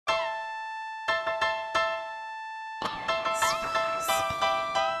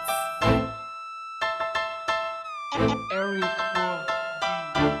Sorry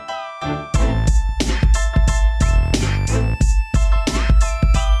for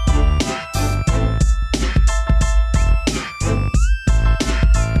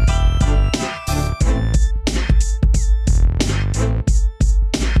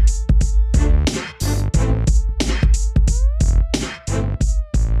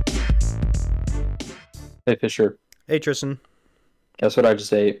Hey Fisher, Hey Tristan, guess what I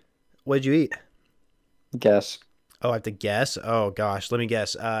just ate? what did you eat? Guess. Oh, I have to guess. Oh gosh, let me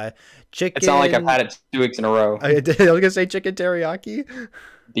guess. It's not like I've Chicken. had it 2 weeks in a row. I was gonna say chicken teriyaki.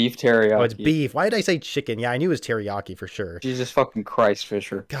 Beef Oh, it's teriyaki. beef. Why did I say chicken? Yeah, I knew it was teriyaki for sure. Jesus fucking Christ,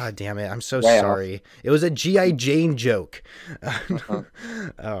 Fisher. God damn it! I'm so Way off. sorry. It was a GI Jane joke. Uh-huh.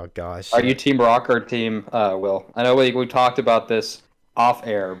 Oh gosh. Are you Team Rock or Team Will? I know we talked about this off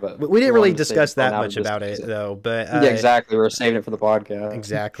air, but We didn't we really wanted to save it discuss for that now to much about discuss it it. though, but Yeah, exactly. We were saving it for the podcast.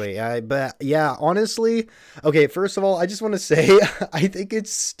 exactly. But yeah, honestly, okay, first of all, I just want to say I think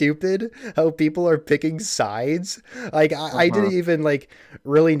it's stupid how people are picking sides. Like I Uh-huh. didn't even like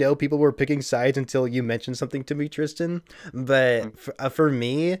really know people were picking sides until you mentioned something to me, Tristan. But for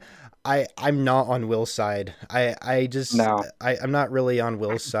me, I'm not on Will's side. I just No. I'm not really on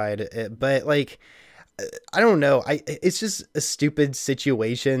Will's side. But like I don't know. It's just a stupid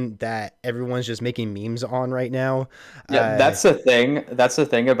situation that everyone's just making memes on right now. Yeah, that's the thing. That's the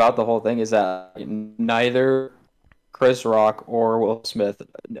thing about the whole thing is that neither Chris Rock or Will Smith,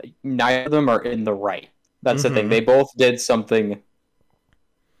 neither of them are in the right. That's the thing. Mhm. They both did something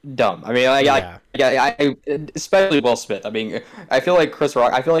dumb. I mean, Yeah. especially Will Smith. I mean, I feel like Chris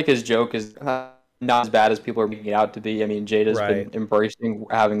Rock. I feel like his joke is not as bad as people are making it out to be. I mean, Jada's been Right. embracing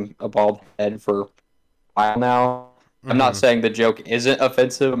having a bald head for a while now. I'm not Mhm. saying the joke isn't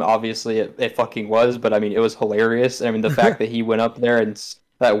offensive. Obviously, it fucking was, but I mean, it was hilarious. I mean, the fact that he went up there and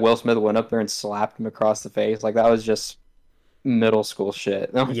that Will Smith went up there and slapped him across the face, like that was just middle school shit.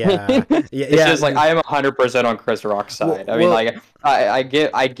 Yeah. Yeah. It's just like Yeah. I am 100% on Chris Rock's Well, side. I mean, well, like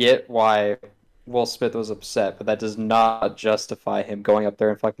I get why Will Smith was upset, but that does not justify him going up there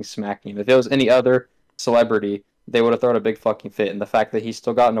and fucking smacking him. If it was any other celebrity, they would have thrown a big fucking fit. And the fact that he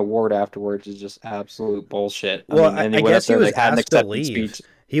still got an award afterwards is just absolute bullshit. I well, mean, and he I went up guess he there, was they had an asked to acceptance leave. speech.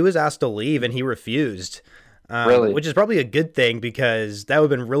 He was asked to leave and he refused. Really? Which is probably a good thing because that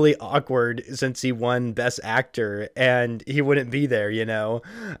would have been really awkward since he won Best Actor and he wouldn't be there, you know.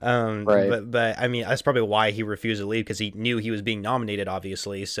 Right. But I mean that's probably why he refused to leave because he knew he was being nominated,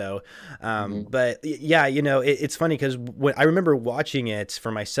 obviously. So, Mhm. but yeah, you know, it's funny because when I remember watching it for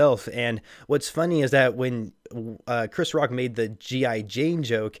myself, and what's funny is that when Chris Rock made the GI Jane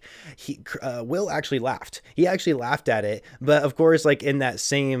joke, Will actually laughed. He actually laughed at it, but of course, like in that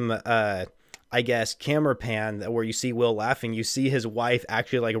same I guess camera pan where you see Will laughing, you see his wife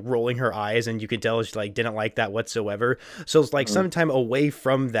actually like rolling her eyes, and you could tell she like didn't like that whatsoever. So it's like Mhm. sometime away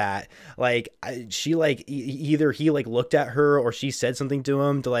from that, like she like either he like looked at her or she said something to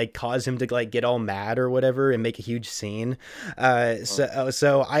him to like cause him to like get all mad or whatever and make a huge scene.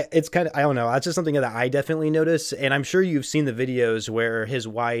 So I it's kind of I don't know. That's just something that I definitely noticed, and I'm sure you've seen the videos where his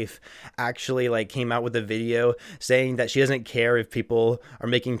wife actually like came out with a video saying that she doesn't care if people are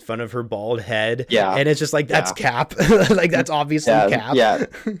making fun of her bald head. Yeah. And it's just like that's Yeah. cap. Like that's obviously Yeah. cap. Yeah.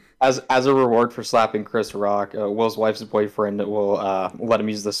 As a reward for slapping Chris Rock, Will's wife's boyfriend will let him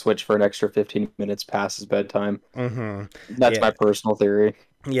use the Switch for an extra 15 minutes past his bedtime. Hmm. That's Yeah. my personal theory.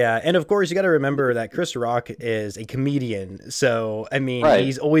 Yeah, and of course you got to remember that Chris Rock is a comedian, so I mean Right.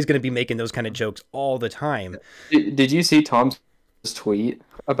 he's always going to be making those kind of jokes all the time. Did you see Tom's tweet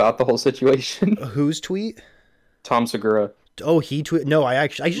about the whole situation? Whose tweet? Tom Segura. Oh, he tweet. No, I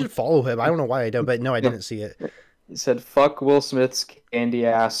should follow him. I don't know why I don't, but no, I No. didn't see it. He said, "Fuck Will Smith's candy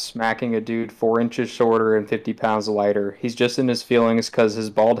ass smacking a dude 4 inches shorter and 50 pounds lighter. He's just in his feelings because his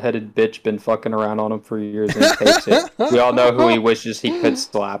bald headed bitch been fucking around on him for years and he takes it. We all know who he wishes he could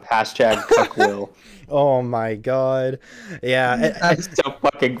slap. Hashtag cuck Will." Oh my god. Yeah. That's so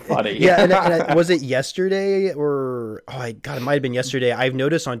fucking funny. Yeah, and was it yesterday or God, it might have been yesterday. I've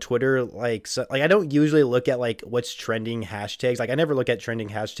noticed on Twitter like I don't usually look at like what's trending hashtags. Like I never look at trending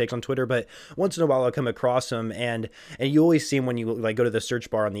hashtags on Twitter, but once in a while I'll come across them, and you always see them when you like go to the search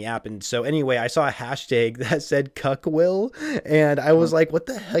bar on the app. And so anyway, I saw a hashtag that said cuck will, and I was like, what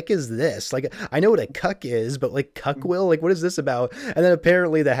the heck is this? Like I know what a cuck is, but like cuck will, like what is this about? And then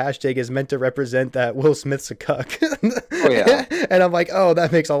apparently the hashtag is meant to represent that Will Smith's a cuck. Oh yeah, And I'm like, oh,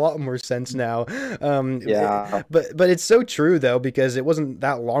 that makes a lot more sense now. yeah. But it's so true though, because it wasn't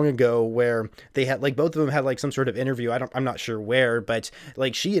that long ago where they had like both of them had like some sort of interview. I'm not sure where, but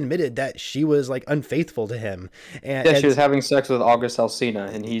like she admitted that she was like unfaithful to him, Yeah, she and was having sex with August Alsina,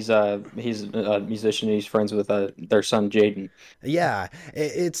 and he's a musician. And he's friends with their son Jaden. yeah,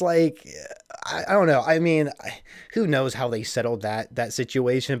 it's like I don't know. I mean, who knows how they settled that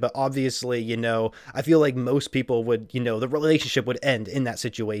situation? But obviously, I feel like most people would, the relationship would end in that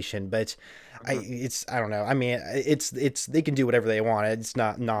situation. But I don't know. I mean, it's they can do whatever they want. It's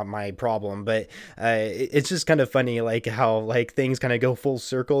not my problem. But it's just kind of funny, like how like things kind of go full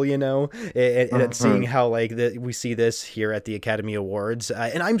circle, and seeing Mhm. how like we see this here at the Academy Awards.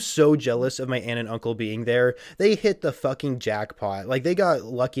 And I'm so jealous of my aunt and uncle being there. They hit the fucking jackpot. Like they got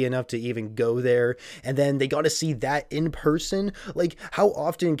lucky enough to even go there, and then they got to see that in person. Like how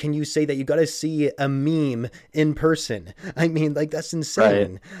often can you say that you got to see a meme in person? I mean, like that's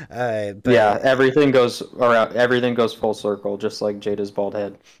Right. insane. Yeah, But everything goes around. Everything goes full circle, just like Jada's bald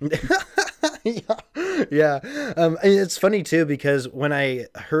head. yeah, yeah. And it's funny too because when I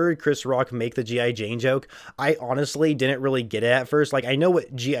heard Chris Rock make the GI Jane joke, I honestly didn't really get it at first. Like I know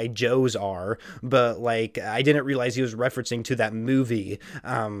what GI Joes are, but like I didn't realize he was referencing to that movie.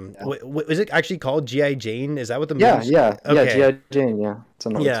 Yeah, Was it actually called GI Jane? Is that what the yeah, movie's? yeah, yeah. Okay, G.I. Jane. Yeah, it's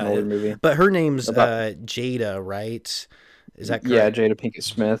an yeah, older movie but her name's about Jada, right? Is that yeah correct? Jada Pinkett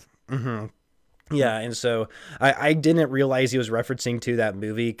Smith. Mm-hmm. Yeah, and so I didn't realize he was referencing to that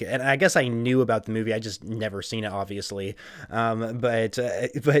movie, and I guess I knew about the movie. I just never seen it, obviously. But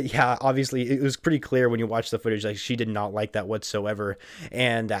yeah, obviously it was pretty clear when you watch the footage. Like she did not like that whatsoever,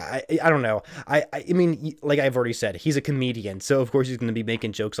 and I don't know. I mean, like I've already said, he's a comedian, so of course he's going to be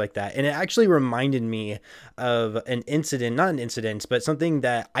making jokes like that. And it actually reminded me of an incident, not an incident, but something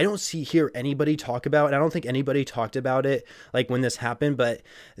that I don't hear anybody talk about, and I don't think anybody talked about it like when this happened. But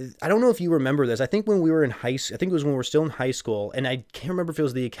I don't know if you remember this. I think when we were in I think it was when we were still in high school, and I can't remember if it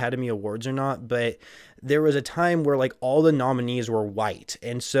was the Academy Awards or not, but there was a time where like all the nominees were white,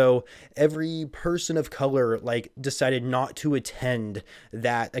 and so every person of color like decided not to attend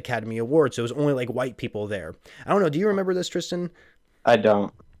that Academy Award, so it was only like white people there. I don't know. Do you remember this, Tristan? I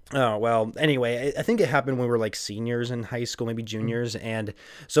don't. Oh, well, anyway, I think it happened when we were like seniors in high school, maybe juniors. And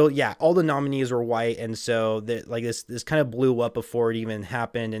so, yeah, all the nominees were white. And so like this kind of blew up before it even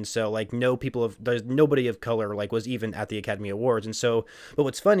happened. And so like there's nobody of color like was even at the Academy Awards. And so, but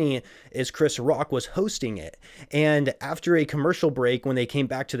what's funny is Chris Rock was hosting it. And after a commercial break, when they came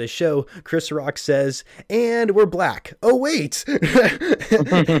back to the show, Chris Rock says, "And we're black. Oh, wait."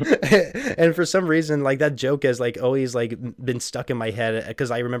 And for some reason, like that joke has like always like been stuck in my head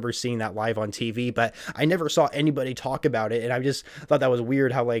because I remember seeing that live on TV, but I never saw anybody talk about it, and I just thought that was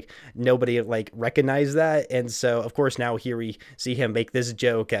weird how like nobody like recognized that. And so of course now here we see him make this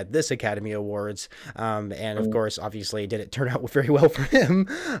joke at this Academy Awards, and of course obviously it didn't turn out very well for him.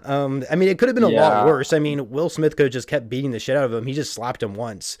 I mean, it could have been a lot Yeah, worse. I mean, Will Smith could have just kept beating the shit out of him. He just slapped him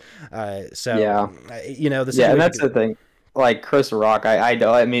once. So yeah, the yeah, and situation that's could. the thing. Like Chris Rock, I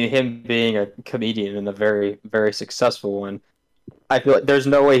know. I mean, him being a comedian and a very, very successful one. I feel like there's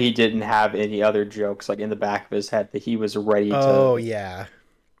no way he didn't have any other jokes like in the back of his head that he was ready Oh to yeah.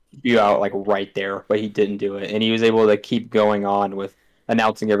 spew out like right there, but he didn't do it, and he was able to keep going on with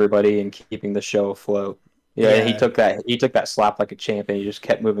announcing everybody and keeping the show afloat. Yeah, Yeah. he took that slap like a champ, and he just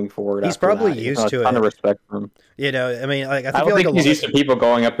kept moving forward He's after probably that. You know, used a to ton of it. respect for him. I mean, like I I don't feel like think a he's lot. used to people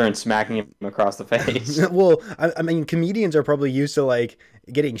going up there and smacking him across the face. Well, I mean, comedians are probably used to like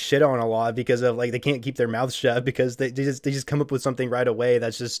getting shit on a lot because of like they can't keep their mouths shut because they just come up with something right away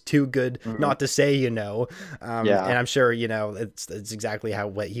that's just too good Mhm. not to say, Yeah, and I'm sure it's exactly how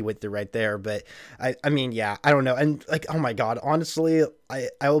what he went through right there. But I mean, yeah, I don't know, and like, oh my god, honestly,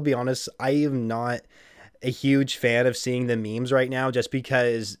 I will be honest, I am not a huge fan of seeing the memes right now just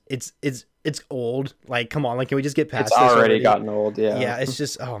because it's old. Like, come on, like, can we just get it's past this already already? gotten old. Yeah, Yeah, it's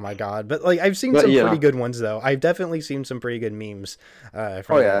just, oh my god. But like I've seen but some pretty yeah. good ones though. I've definitely seen some pretty good memes Oh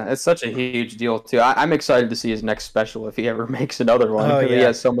from that. yeah, it's such a huge deal too. I'm excited to see his next special if he ever makes another one Oh because he yeah.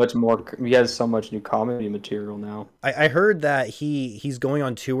 has so much more. He has so much new comedy material now. I heard that he's going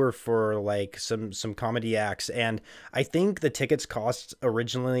on tour for like some comedy acts, and I think the tickets cost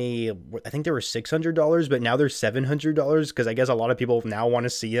originally, I think they were $600, but now they're $700 because I guess a lot of people now want to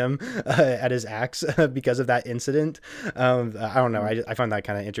see him at his acts because of that incident. I don't know. I find that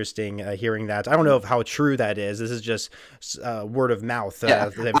kind of interesting hearing that. I don't know if how true that is. This is just word of mouth Yeah,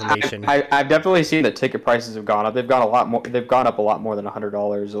 the information. I've definitely seen that ticket prices have gone up. They've gone a lot more. They've gone up a lot more than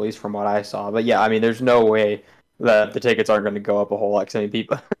 $100, at least from what I saw. But yeah, I mean, there's no way that the tickets aren't going to go up a whole lot. 'Cause I mean,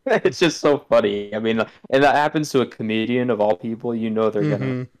 people, it's just so funny. I mean, and that happens to a comedian of all people. You know they're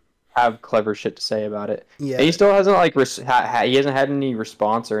gonna Mm-hmm. have clever shit to say about it. And he Yeah. still hasn't like he hasn't had any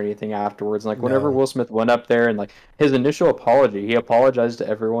response or anything afterwards. Like whenever No. Will Smith went up there and like his initial apology, he apologized to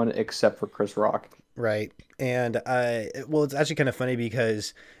everyone except for Chris Rock. Right. And well, it's actually kind of funny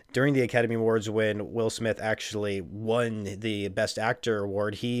because during the Academy Awards when Will Smith actually won the Best Actor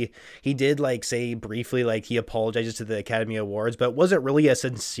award, he did like say briefly like he apologizes to the Academy Awards, but wasn't really a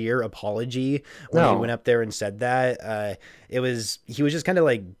sincere apology when he went No, up there and said that. He was just kind of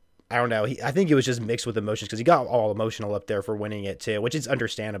like I don't know. I think it was just mixed with emotions because he got all emotional up there for winning it too, which is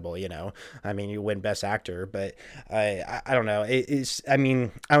understandable, you know. I mean, you win Best Actor, but I don't know. It's I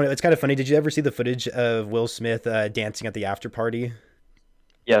mean I don't know. It's kind of funny. Did you ever see the footage of Will Smith dancing at the after party?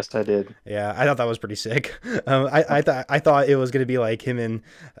 yes, I did. Yeah, I thought that was pretty sick. I thought it was gonna be like him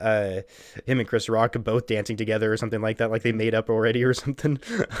and Chris Rock both dancing together or something like that, like they made up already or something.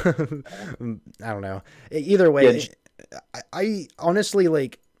 I don't know. Either Yeah, way, I honestly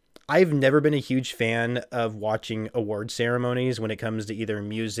like. I've never been a huge fan of watching award ceremonies when it comes to either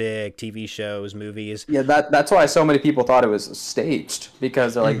music, TV shows, movies. yeah. That's why so many people thought it was staged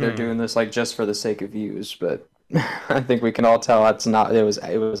because they're Hmm. doing this like just for the sake of views. But I think we can all tell that's not. It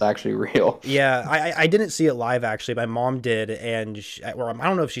was actually real. Yeah, I didn't see it live actually. My mom did, and or I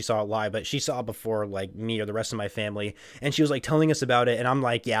don't know if she saw it live, but she saw it before like me or the rest of my family, and she was like telling us about it, and I'm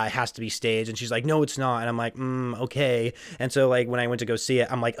like, yeah, it has to be staged, and she's like, no, it's not, and I'm like, okay, and so like when I went to go see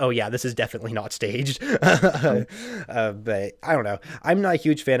it, I'm like, oh yeah, this is definitely not staged, but I don't know. I'm not a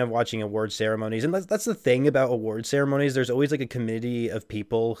huge fan of watching award ceremonies, and that's the thing about award ceremonies. There's always like a committee of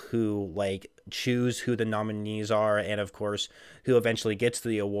people who like choose who the nominees are, and of course who eventually gets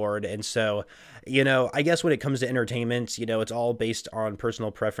the award. And so, you know, I guess when it comes to entertainment, you know, it's all based on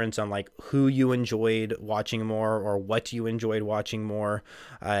personal preference on like who you enjoyed watching more or what you enjoyed watching more.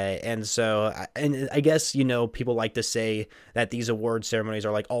 And I guess, you know, people like to say that these award ceremonies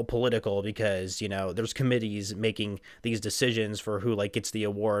are like all political because, you know, there's committees making these decisions for who like gets the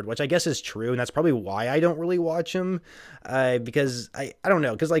award, which I guess is true. And that's probably why I don't really watch them. Because I don't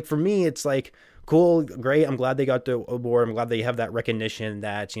know. Cause like for me, it's like, cool, great. I'm glad they got the award. I'm glad they have that recognition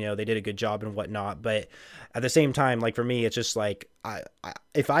that, you know, they did a good job and whatnot. But at the same time, like for me, it's just like,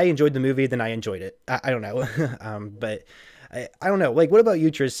 if I enjoyed the movie, then I enjoyed it. I don't know. But I don't know. Like, what about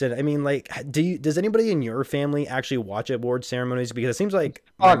you, Tristan? I mean, like, does anybody in your family actually watch award ceremonies? Because it seems like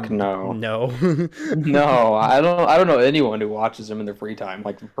Fuck no. no. No, I don't know anyone who watches them in their free time,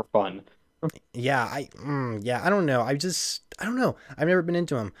 like for fun. Yeah, yeah, I don't know. I don't know. I've never been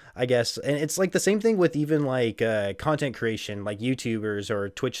into them, I guess. And it's like the same thing with even like content creation, like YouTubers or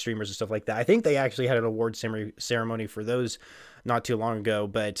Twitch streamers and stuff like that. I think they actually had an award ceremony for those not too long ago,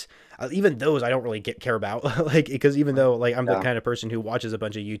 but even those I don't really care about, like because even though like I'm the Yeah. kind of person who watches a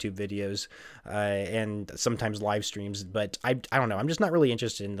bunch of YouTube videos and sometimes live streams, but I don't know. I'm just not really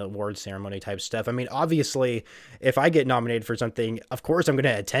interested in the award ceremony type stuff. I mean, obviously, if I get nominated for something, of course I'm going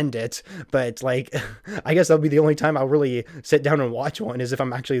to attend it, but like I guess that'll be the only time I'll really sit down and watch one is if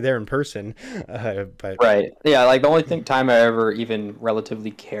I'm actually there in person. But Right. Yeah, like the only time I ever even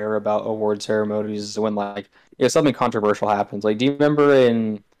relatively care about award ceremonies is when like something controversial happens. Like do you remember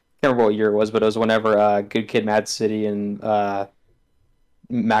in I can't remember what year it was, but it was whenever Good Kid Mad City and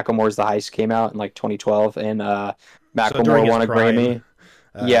Macklemore's The Heist came out in like 2012 and so during Macklemore his won a prime, Grammy.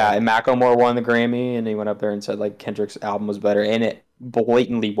 Yeah, uh, and Macklemore won the Grammy and he went up there and said like Kendrick's album was better and it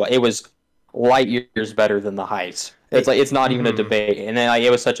blatantly was. It was light years better than The Heist. It's like it's not even a mhm. debate. And then like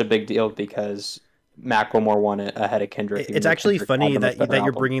it was such a big deal because Macklemore won it ahead of Kendrick, even It's though actually Kendrick had funny the much better that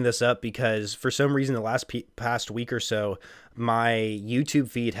you're album. bringing this up because for some reason the past week or so, my YouTube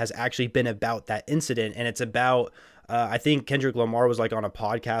feed has actually been about that incident, and it's about. I think Kendrick Lamar was like on a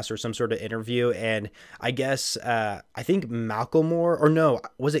podcast or some sort of interview, and I guess I think Macklemore or no,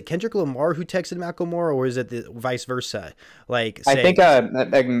 was it Kendrick Lamar who texted Macklemore, or was it the vice versa? Like I think saying,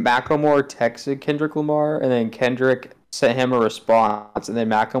 like Macklemore texted Kendrick Lamar, and then Kendrick sent him a response, and then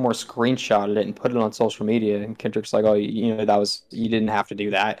Macklemore screenshotted it and put it on social media. And Kendrick's like, "Oh, that was you didn't have to do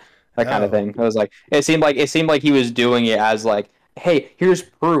that," that kind of oh, thing. It was like it seemed like he was doing it as like, "Hey, here's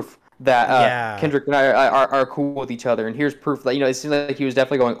proof that yeah, Kendrick and I are cool with each other, and here's proof that it seemed like he was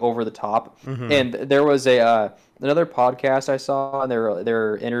definitely going over the top." mm-hmm. And there was a another podcast I saw, and they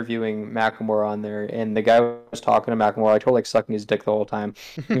were interviewing Macklemore on there, and the guy was talking to Macklemore. I told like sucking his dick the whole time.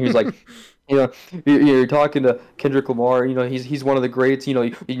 And he was like, you know, you're talking to Kendrick Lamar. He's one of the greats.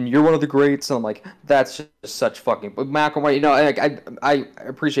 You're one of the greats. And I'm like, that's just such fucking. But Macklemore, I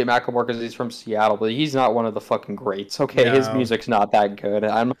appreciate Macklemore because he's from Seattle, but he's not one of the fucking greats. Okay, his No. music's not that good.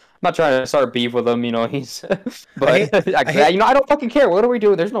 not trying to start beef with him, you know. He's, I hate, but I hate, you know, I don't fucking care. What are we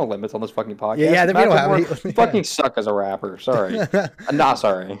doing? There's no limits on this fucking yeah, podcast. yeah, we don't have Macklemore, you any. fucking suck as a rapper. Sorry, I'm not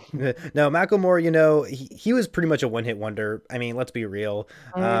sorry. No, Macklemore, he was pretty much a one hit wonder. I mean, let's be real.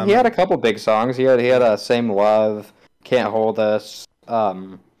 He had a couple big songs. He had a Same Love, Can't Hold Us.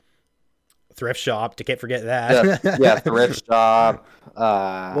 Thrift Shop, can't forget Yeah, that. Thrift Shop.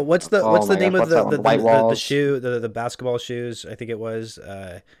 Well, what's Oh the my name gosh, of what's that one? White the Walls. shoe, the basketball shoes? I think it was.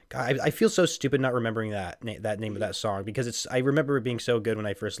 God, I feel so stupid not remembering that name of that song because I remember it being so good when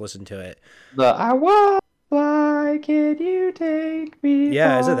I first listened to it. The I was like, can you take me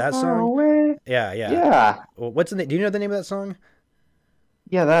Yeah, is it that far song? away? Yeah, yeah. Yeah. Well, what's the name? Do you know the name of that song?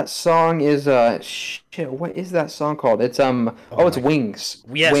 Yeah, that song is shit, what is that song called? It's Oh it's my, Wings.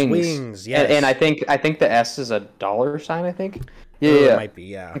 yes, Wings. Wings. And Yes. I think the S is a dollar sign, I think. Yeah, Oh, yeah, it yeah. might be.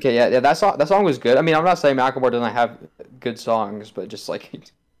 Yeah. Okay, yeah, that song was good. I mean, I'm not saying Macklemore doesn't have good songs, but just like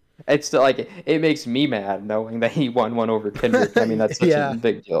it's still like it makes me mad knowing that he won one over Kendrick. I mean, that's such a Yeah.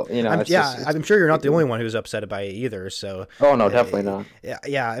 big deal. You know, it's just Yeah, it's I'm sure you're not the only ridiculous. one who's upset by it either. So, Oh no, uh, definitely not. yeah,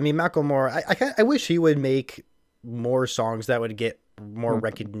 yeah. I mean, Macklemore. I wish he would make more songs that would get more Mhm.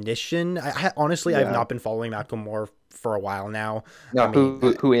 recognition. Honestly, I've Yeah. not been following Macklemore for a while now. I No,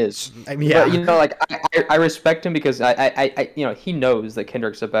 mean, who is? But yeah, you know, like I respect him because you know he knows that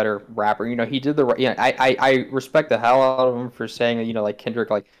Kendrick's a better rapper. You know, he did the right. You know, I respect the hell out of him for saying that, you know, like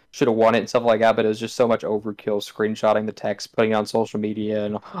Kendrick like should have won it and stuff like that. But it was just so much overkill, screenshotting the text, putting it on social media,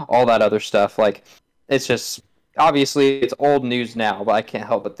 and all that other stuff. Like it's just obviously it's old news now, but I can't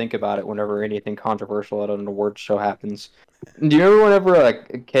help but think about it whenever anything controversial at an award show happens. Do you remember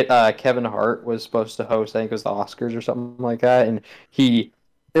whenever Kevin Hart was supposed to host? I think it was the Oscars or something like that, and he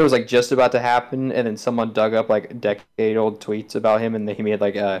it was like just about to happen, and then someone dug up like decade-old tweets about him, and then he made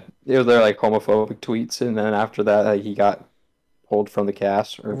like it was their like homophobic tweets, and then after that he got pulled from the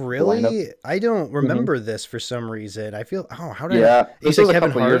cast or the lineup. really, I don't Hmm. remember this for some reason. I feel. Oh, how did I? Yeah, You this said was a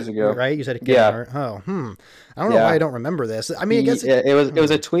Kevin couple years Hart, ago. right? You said Kevin Yeah, Hart. Oh, I don't know why I yeah. don't remember this. I mean, I guess It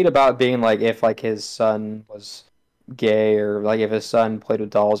was a tweet about being like if like his son was gay or like if his son played with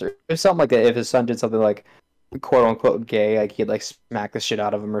dolls or something like that. If his son did something like quote unquote gay, like he'd like smack the shit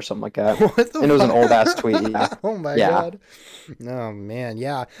out of him or something like that. What the And it was an old ass tweet. Yeah, fuck? Oh my yeah, god. Oh man,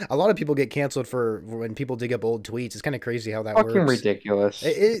 yeah. A lot of people get canceled for when people dig up old tweets. It's kind of crazy how that fucking works. ridiculous.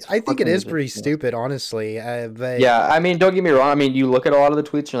 It's I think it fucking is pretty ridiculous. stupid, honestly. But Yeah, I mean, don't get me wrong. I mean, you look at a lot of the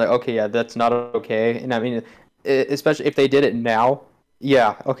tweets, and you're like, okay, yeah, that's not okay. And I mean, especially if they did it now,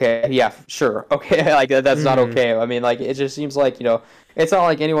 yeah, okay, yeah, sure, okay, like that's not mhm. okay. I mean, like it just seems like, you know, it's not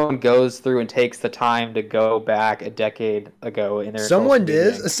like anyone goes through and takes the time to go back a decade ago in their social Someone media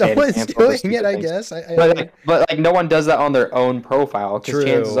is. and Someone's cancel the doing it, stupid I things. guess. But like no one does that on their own profile because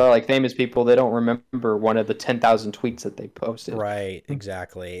chances True. are like famous people they don't remember one of the 10,000 tweets that they posted. Right,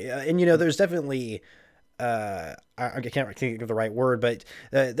 exactly. And there's definitely I can't think of the right word, but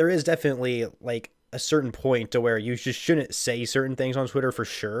there is definitely like a certain point to where you just shouldn't say certain things on Twitter for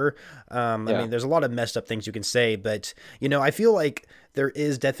sure. I Yeah. mean, there's a lot of messed up things you can say, but I feel like there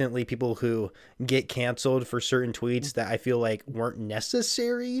is definitely people who get canceled for certain tweets that I feel like weren't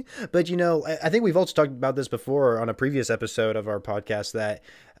necessary. But I think we've also talked about this before on a previous episode of our podcast that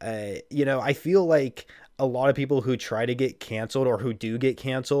I feel like a lot of people who try to get canceled or who do get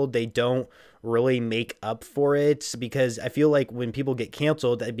canceled, they don't really make up for it because I feel like when people get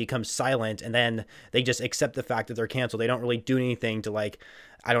canceled, they become silent and then they just accept the fact that they're canceled. They don't really do anything to like,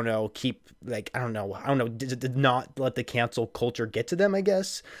 I don't know, keep like, I don't know, did not let the cancel culture get to them, I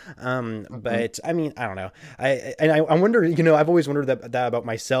guess. Mhm. But I mean, I don't know. I wonder, I've always wondered that about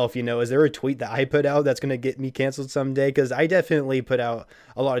myself, is there a tweet that I put out that's going to get me canceled someday? Because I definitely put out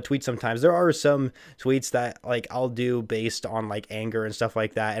a lot of tweets sometimes. There are some tweets that like I'll do based on like anger and stuff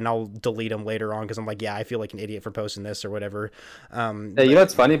like that, and I'll delete them later on because I'm like, yeah, I feel like an idiot for posting this or whatever. Yeah, you know But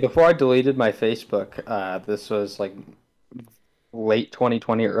what's funny? Before I deleted my Facebook, this was like late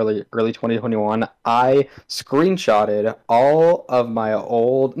 2020, early 2021. I screenshotted all of my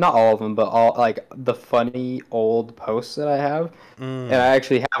old, not all of them, but all like the funny old posts that I have, and I mm,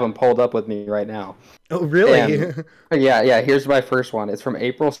 actually have them pulled up with me right now. oh, really? And yeah, here's my first one. It's from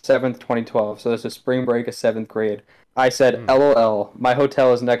April 7th, 2012. So this is spring break of seventh grade. I said, Mm. LOL, my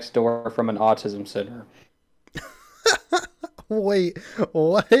hotel is next door from an autism center. Wait,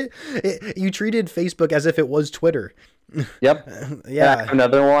 what? You treated Facebook as if it was Twitter. Yep. And I have Yeah.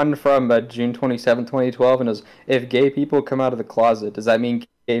 another one from June 27th, 2012, and it was, if gay people come out of the closet, does that mean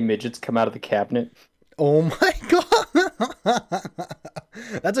gay midgets come out of the cabinet? Oh my God.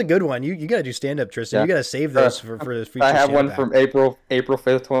 That's a good one. You gotta do stand up, Tristan. Yeah. You gotta save Uh, those for I future have stand up one act. from April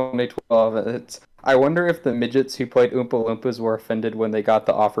 5th, 2012. It's I wonder if the midgets who played Oompa Loompas were offended when they got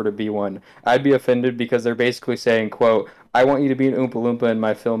the offer to be one. I'd be offended because they're basically saying, quote, I want you to be an Oompa Loompa in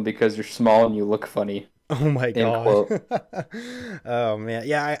my film because you're small and you look funny, Oh my end God. quote. Oh man.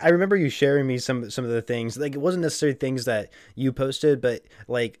 Yeah, I remember you sharing me some of the things. Like it wasn't necessarily things that you posted, but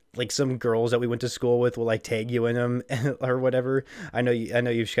like some girls that we went to school with will like tag you in them or whatever. I know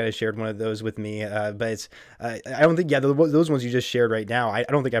you've kind of shared one of those with me. But it's I don't think, yeah, those ones you just shared right now. I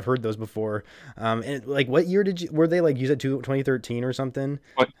don't think I've heard those before. And like what year did you were they, like you said 2013 or something?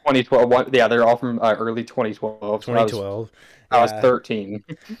 2012, yeah, they're all from early 2012, so 2012. I was Yeah. 13.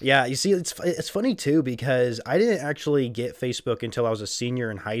 Yeah, you see, it's funny too because I didn't actually get Facebook until I was a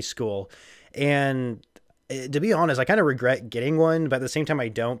senior in high school, and to be honest, I kind of regret getting one, but at the same time, I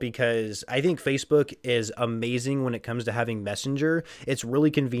don't because I think Facebook is amazing when it comes to having Messenger. It's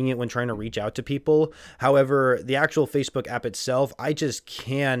really convenient when trying to reach out to people. However, the actual Facebook app itself, I just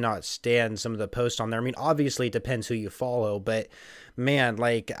cannot stand some of the posts on there. I mean, obviously, it depends who you follow, but man,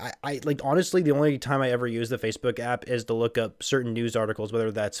 like I like honestly, the only time I ever use the Facebook app is to look up certain news articles,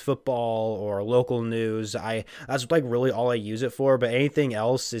 whether that's football or local news. I That's like really all I use it for. But anything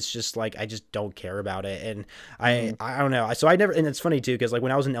else, it's just like I just don't care about it, and Mhm. I don't know. So I never, and it's funny too because like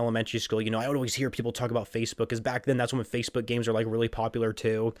when I was in elementary school, I would always hear people talk about Facebook because back then that's when Facebook games are like really popular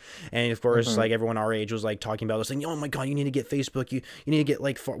too, and of course Mhm. like everyone our age was like talking about this thing. Oh my God, you need to get Facebook. You need to get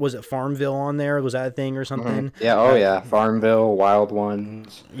like was it Farmville on there? Was that a thing or Mhm. something? Yeah, oh Uh, yeah, Farmville, Wild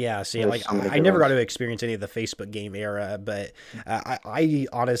Ones. yeah, see, There's like so many I good never got ones. to experience any of the Facebook game era, but I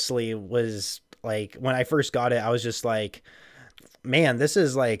honestly was like, when I first got it, I was just like, man, this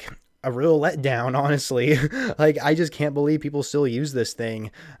is like a real letdown, honestly. Like, I just can't believe people still use this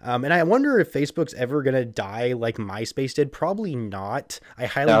thing. And I wonder if Facebook's ever gonna die like MySpace did. Probably not. I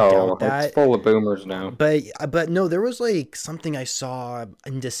highly No, doubt it's that. full of boomers now. But no, there was like something I saw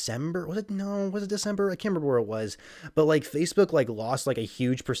in December. Was it, no, was it December? I can't remember where it was. But like Facebook like lost like a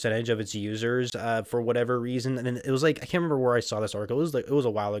huge percentage of its users for whatever reason. And then it was like I can't remember where I saw this article. It was like it was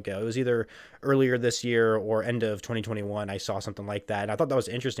a while ago. It was either earlier this year or end of 2021. I saw something like that. And I thought that was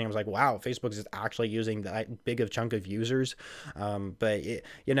interesting. I was like, wow, Facebook is actually using that big of chunk of users.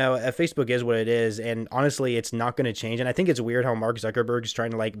 Facebook is what it is, and honestly, it's not going to change. And I think it's weird how Mark Zuckerberg is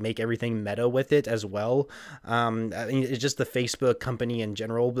trying to like make everything meta with it as well. I mean, it's just the Facebook company in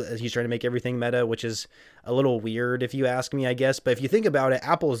general. But he's trying to make everything meta, which is a little weird if you ask me, I guess. But if you think about it,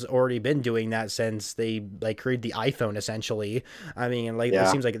 Apple's already been doing that since they like created the iPhone, essentially. I mean, like it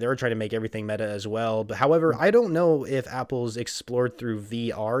Yeah. seems like they're trying to make everything meta as well. But however, I don't know if Apple's explored through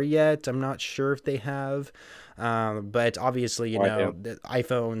VR yet. I'm not sure if they have. But obviously, No idea. the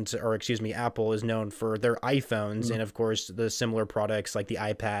iPhones, or excuse me, Apple is known for their iPhones, Mhm. and of course the similar products like the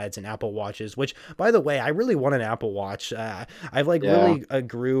iPads and Apple Watches. Which, by the way, I really want an Apple Watch. I've like Yeah. really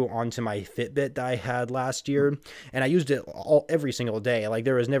grew onto my Fitbit that I had last year, and I used it every single day. Like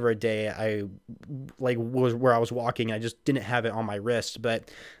there was never a day I like was where I was walking and I just didn't have it on my wrist. But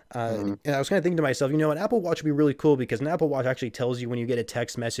Mhm. and I was kind of thinking to myself, an Apple Watch would be really cool because an Apple Watch actually tells you when you get a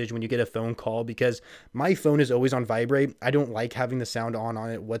text message, when you get a phone call, because my phone is always on vibrate. I don't like having the sound on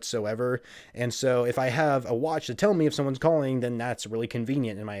it whatsoever. And so if I have a watch to tell me if someone's calling, then that's really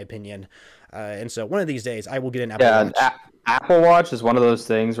convenient in my opinion. And so one of these days I will get an Apple Yeah, Watch. Apple Watch is one of those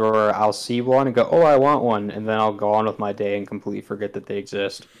things where I'll see one and go, "Oh, I want one," and then I'll go on with my day and completely forget that they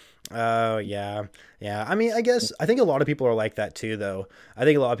exist. Oh, yeah. Yeah. I mean, I guess I think a lot of people are like that too, though. I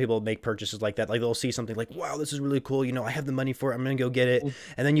think a lot of people make purchases like that. Like they'll see something like, wow, this is really cool. I have the money for it. I'm going to go get it.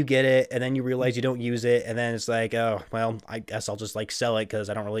 And then you get it. And then you realize you don't use it. And then it's like, oh, well, I guess I'll just like sell it because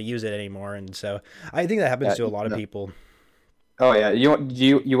I don't really use it anymore. And so I think that happens Yeah. to a lot of people. Oh yeah.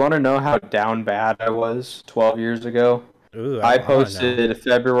 You want to know how down bad I was 12 years ago? Ooh, I I want to know. posted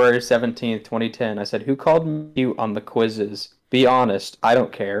February 17th, 2010. I said, "Who called me cute on the quizzes? Be honest. I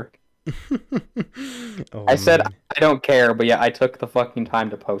don't care." Oh, I said man. I don't care, but yeah, I took the fucking time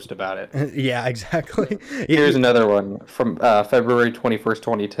to post about it. Yeah, exactly. Here's another one from February 21st,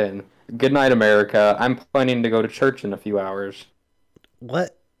 2010. Good night, America. I'm planning to go to church in a few hours.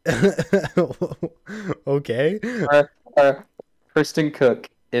 What? Okay. Uh, uh, Kristen Cook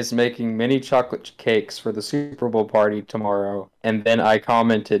is making mini chocolate cakes for the Super Bowl party tomorrow. And then I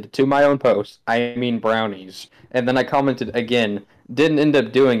commented to my own post, I mean brownies. And then I commented again, didn't end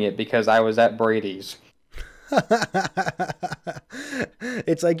up doing it because I was at Brady's.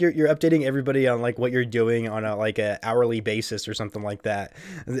 It's like you're updating everybody on like what you're doing on a hourly basis or something like that.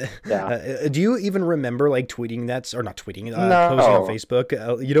 Yeah. Do you even remember like tweeting that, or not tweeting, posting on No. Facebook?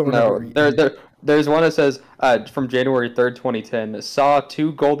 You don't No, remember? there's one that says from January 3rd, 2010, saw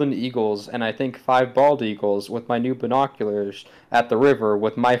two golden eagles and I think five bald eagles with my new binoculars at the river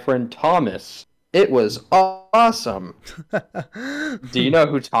with my friend Thomas. It was awesome. Do you know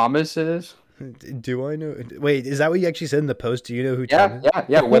who Thomas is? Do I know? Wait, is that what you actually said in the post? Do you know who Yeah, Thomas? yeah,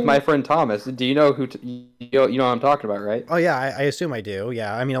 yeah. With my friend Thomas. Do you know you know what I'm talking about, right? Oh yeah, I assume I do.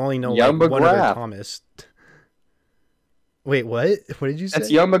 Yeah, I mean, I only know like Young one other McGrath. Thomas. Wait, what? What did you That's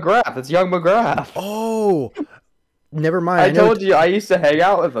say? Young McGrath. That's Young McGrath. Oh, never mind. I I know. told you I used to hang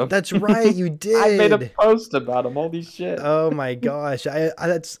out with That's right. him. You I made a did. post about him. Holy shit. Oh my gosh. I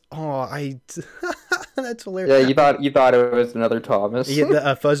that's oh I that's hilarious. Yeah, you thought it was another Thomas. Yeah,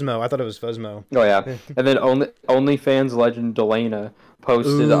 the Fuzzmo. I thought it was Fuzzmo. Oh yeah, and then OnlyFans legend Delana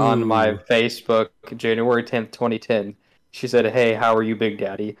posted on my Ooh. Facebook January 10th, 2010. She said, "Hey, how are you, Big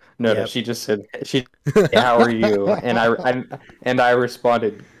Daddy?" No, Yep. she just said, "Hey, how are you?" And I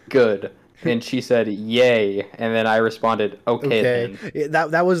responded, "Good." And she said, "Yay!" And then I responded, "Okay Okay, then." yeah,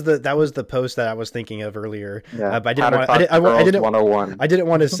 that was the post that I was thinking of earlier. Yeah, But I how didn't to want talk to I girls didn't 101. I didn't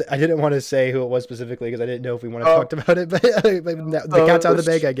want to I didn't want to say who it was specifically because I didn't know if we want to Oh, talk about it. But, the cat's out so of the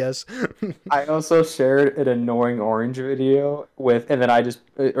bag, I guess. I also shared an annoying orange video and then I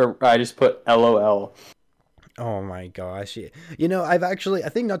just put LOL. Oh my gosh. You know, I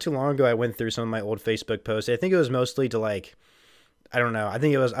think not too long ago I went through some of my old Facebook posts. I think it was mostly to like I don't know. I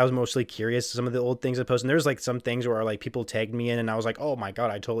was mostly curious to some of the old things I posted. And there's like some things where like people tagged me in and I was like, "Oh my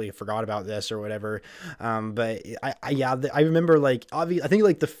God, I totally forgot about this," or whatever. But I remember like I think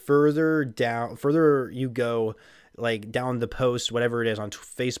like the further you go like down the post, whatever it is on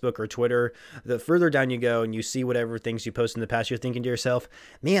Facebook or Twitter, the further down you go and you see whatever things you post in the past, you're thinking to yourself,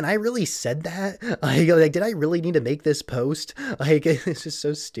 man, I really said that? Like did I really need to make this post? Like, it's just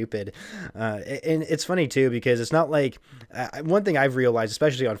so stupid. And it's funny too, because it's not like one thing I've realized,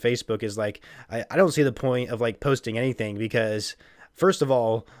 especially on Facebook, is like, I don't see the point of like posting anything because first of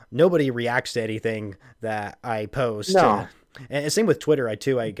all, nobody reacts to anything that I post. No. And same with Twitter, I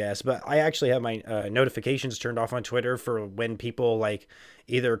guess. But I actually have my notifications turned off on Twitter for when people like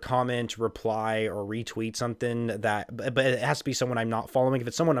either comment, reply, or retweet something but it has to be someone I'm not following. If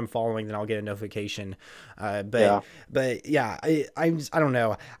it's someone I'm following, then I'll get a notification. Yeah. But yeah, I don't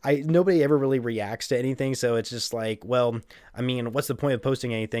know. Nobody ever really reacts to anything, so it's just like, well, I mean, what's the point of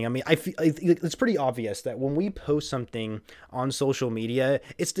posting anything? I mean, I feel it's pretty obvious that when we post something on social media,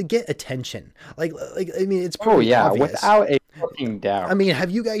 it's to get attention. I mean, it's Oh pretty yeah, obvious. without a fucking I doubt. mean,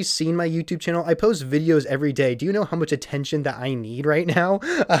 have you guys seen my YouTube channel? I post videos every day. Do you know how much attention that I need right now?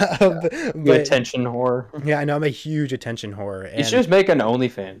 You But attention whore. yeah, I know I'm a huge attention whore, You should and just make an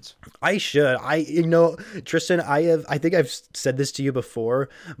OnlyFans. I should. Tristan, I think I've said this to you before,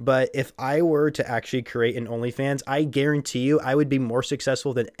 but if I were to actually create an OnlyFans, I guarantee you I would be more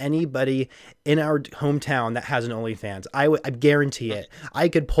successful than anybody in our hometown that has an OnlyFans. I guarantee it. I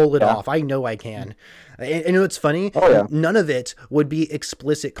could pull it Yeah. off. I know I can. And you know what's funny? Oh yeah. None of it would be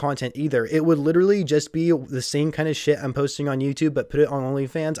explicit content either. It would literally just be the same kind of shit I'm posting on YouTube, but put it on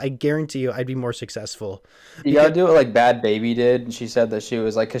OnlyFans. I guarantee you I'd be more successful. You Because gotta do it like Bad Baby did. And she said that she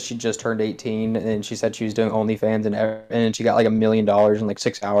was like, because she just turned 18, and she said she was doing OnlyFans, and she got like $1 million in like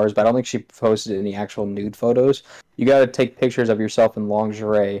 6 hours. But I don't think she posted any actual nude photos. You gotta take pictures of yourself in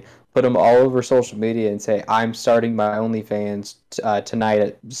lingerie, put them all over social media, and say, "I'm starting my OnlyFans tonight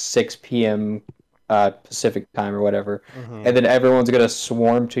at 6 p.m. Pacific time or whatever," Mhm. and then everyone's gonna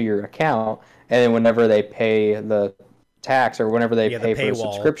swarm to your account, and then whenever they pay the tax or whenever they Yeah, the pay for a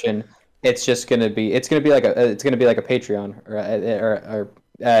paywall. subscription, it's gonna be like a Patreon or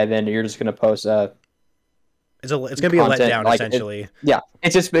then you're just gonna post It's gonna be a content letdown like essentially. yeah,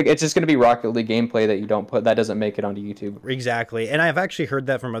 it's just gonna be Rocket League gameplay that doesn't make it onto YouTube. Exactly. And I've actually heard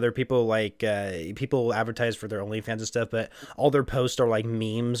that from other people, like people advertise for their OnlyFans and stuff, but all their posts are like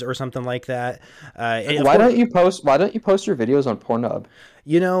memes or something like that. And of Why course, don't you post your videos on Pornhub?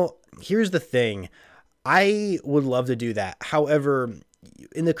 you know, here's the thing. I would love to do that. However,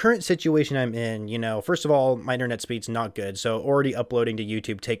 in the current situation I'm in, first of all, my internet speed's not good, so already uploading to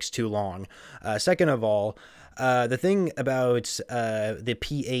YouTube takes too long. Second of all, the thing about the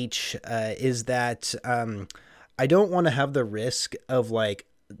pH is that I don't want to have the risk of like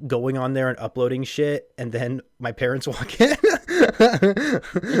going on there and uploading shit and then my parents walk in.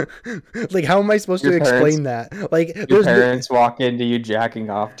 Like, how am I supposed to Your parents explain that? Like, your parents walk into you jacking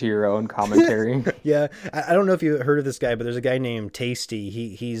off to your own commentary. Yeah, I don't know if you heard of this guy, but there's a guy named Tasty.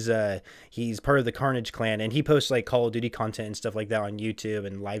 He's part of the Carnage Clan, and he posts like Call of Duty content and stuff like that on YouTube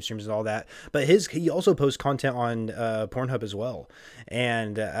and live streams and all that. But he also posts content on Pornhub as well,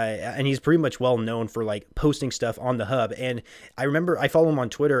 and he's pretty much well known for like posting stuff on the hub. And I remember I follow him on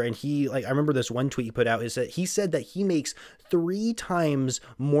Twitter, and I remember this one tweet he put out is that he said that he makes 3 times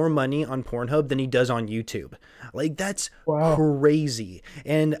more money on Pornhub than he does on YouTube. Like, that's Wow. crazy.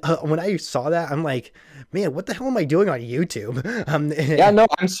 And when I saw that, I'm like, man, what the hell am I doing on YouTube? Yeah, no,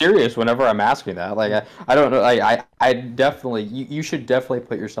 I'm serious whenever I'm asking that. Like, I don't know. Like, I definitely, you should definitely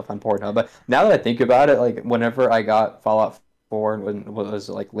put yourself on Pornhub. But now that I think about it, like, whenever I got Fallout 4, and when what was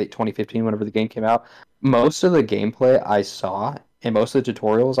it, like late 2015, whenever the game came out, most of the gameplay I saw and most of the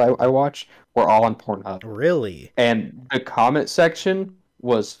tutorials I watched were all on Pornhub. Really? And the comment section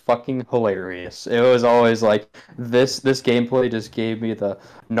was fucking hilarious. It was always like this gameplay just gave me the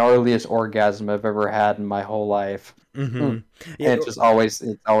gnarliest orgasm I've ever had in my whole life. Mm-hmm. Mm. Yeah, And it's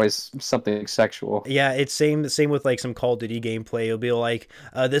always something sexual. yeah, it's same with like some Call of Duty gameplay. It'll be like,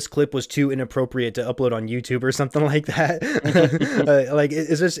 this clip was too inappropriate to upload on YouTube or something like that. Like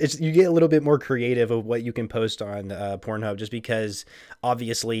it's just it's you get a little bit more creative of what you can post on Pornhub, just because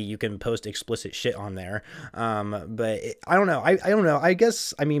obviously you can post explicit shit on there. But I don't know. I don't know. I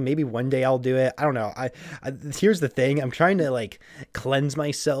guess I mean maybe one day I'll do it. I don't know. Here's the thing. I'm trying to like cleanse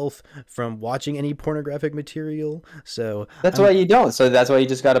myself from watching any pornographic material. So That's why you don't. So that's why you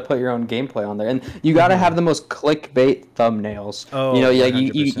just got to put your own gameplay on there, and you got to have the most clickbait thumbnails. You oh, know,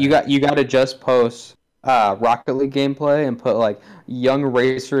 like you got to just post Rocket League gameplay and put like young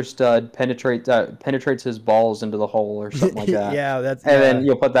racer stud penetrates his balls into the hole or something like that. yeah, that's And yeah. then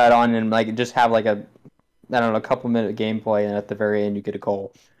you'll put that on and like just have like a I don't know, a couple minute gameplay, and at the very end you get a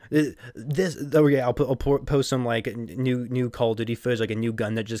goal. This oh yeah, post some like new Call of Duty footage, like a new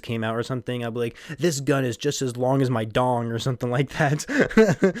gun that just came out or something. I'll be like, this gun is just as long as my dong or something like that.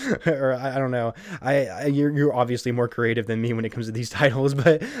 Or I don't know. You're obviously more creative than me when it comes to these titles,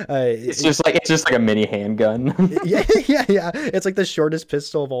 but It's just like a mini handgun. yeah. It's like the shortest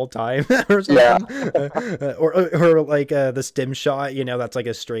pistol of all time or Yeah. something. Or like the stim shot. You know, that's like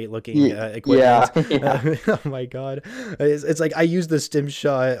a straight looking Yeah. equipment. Yeah. Oh my god, it's like I use the stim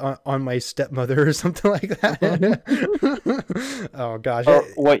shot on my stepmother or something like that. Oh gosh. Or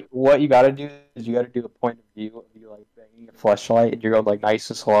what you got to do is you got to do a point of view of you like banging a flashlight, and you're going like nice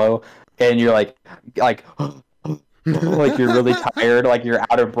and slow, and you're like like you're really tired, like you're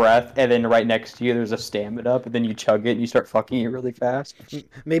out of breath, and then right next to you there's a stamina up, and then you chug it and you start fucking it really fast.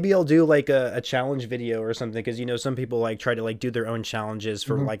 Maybe I'll do like a challenge video or something, because you know some people like try to like do their own challenges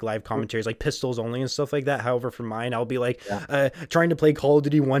for like live commentaries, like pistols only and stuff like that. However, for mine, I'll be like Yeah. trying to play Call of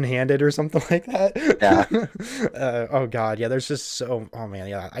Duty one-handed or something like that. Yeah. Oh god, yeah. There's just so oh man,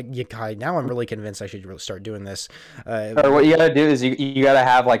 yeah. God, now I'm really convinced I should really start doing this. Or what you gotta do is you gotta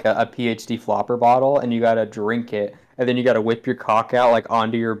have like a PhD flopper bottle, and you gotta drink it, and then you gotta whip your cock out like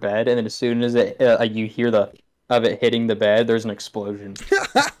onto your bed, and then as soon as you hear the of it hitting the bed, there's an explosion.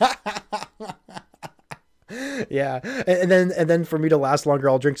 Yeah, and then for me to last longer,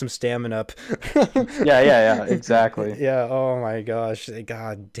 I'll drink some stamina up. Yeah, exactly. Yeah. Oh my gosh.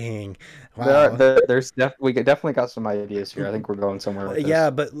 God dang. Wow. There's we definitely got some ideas here. I think we're going somewhere with this. Yeah,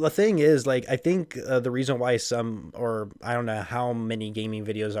 but the thing is, like, I think the reason why some, or I don't know how many gaming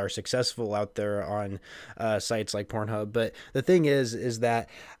videos are successful out there on sites like Pornhub, but the thing is that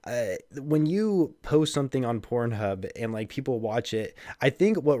when you post something on Pornhub and like people watch it, I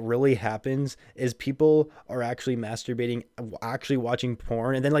think what really happens is people are actually masturbating, actually watching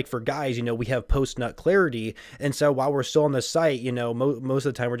porn, and then like for guys, you know, we have post nut clarity, and so while we're still on the site, you know, most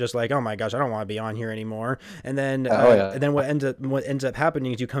of the time we're just like, oh my gosh, I don't want to be on here anymore. And then and then what ends up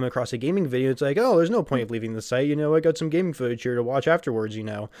happening is you come across a gaming video, it's like, oh, there's no point of leaving the site, you know, I got some gaming footage here to watch afterwards, you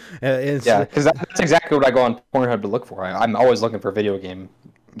know. Yeah, because that's exactly what I go on Pornhub to look for. I'm always looking for video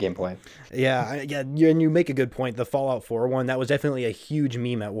gameplay. Yeah, and you make a good point. The Fallout 4 one, that was definitely a huge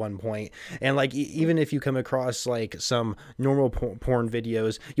meme at one point. And like even if you come across like some normal porn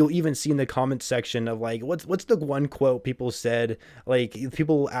videos, you'll even see in the comment section of like what's the one quote people said, like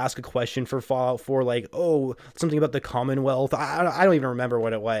people ask a question for Fallout 4 like, oh, something about the Commonwealth. I don't even remember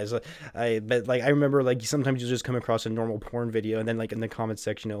what it was. But like I remember like sometimes you'll just come across a normal porn video, and then like in the comment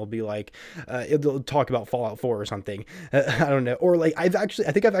section it'll be like it'll talk about Fallout 4 or something. I don't know. Or like I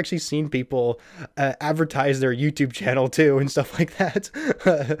think I've actually seen people advertise their YouTube channel too and stuff like that.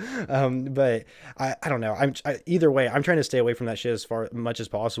 But I don't know. Either way, I'm trying to stay away from that shit as much as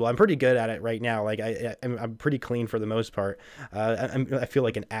possible. I'm pretty good at it right now. Like I'm pretty clean for the most part. I feel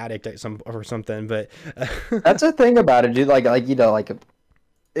like an addict at something, but That's the thing about it, dude. Like you know, like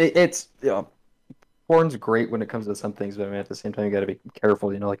it's you know, porn's great when it comes to some things, but I mean at the same time you got to be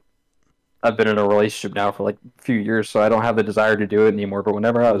careful. You know, like I've been in a relationship now for like a few years, so I don't have the desire to do it anymore. But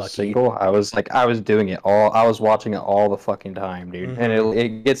whenever I was Lucky. single, I was doing it all. I was watching it all the fucking time, dude. And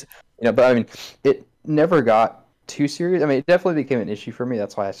it gets, you know, but I mean, it never got too serious. I mean, it definitely became an issue for me.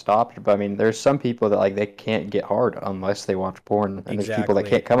 That's why I stopped. But I mean, there's some people that like they can't get hard unless they watch porn, and there's people that Exactly.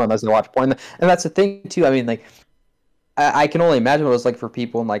 can't come unless they watch porn. And that's the thing too. I mean, like I can only imagine what it was like for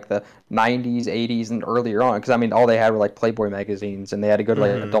people in like the 90s, 80s, and earlier on. Because I mean, all they had were like Playboy magazines, and they had to go to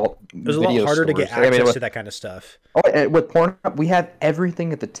like Mm-hmm. adult It was a lot video harder to get stores. I mean, access to that kind of stuff. and with Pornhub, we have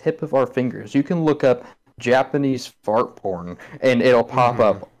everything at the tip of our fingers. You can look up Japanese fart porn, and it'll pop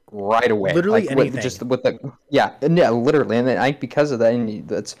Mm-hmm. up right away. Literally Like with anything. just with the yeah, and yeah, literally. And then I because of that, and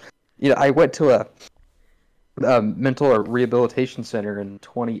that's I went to a mental rehabilitation center in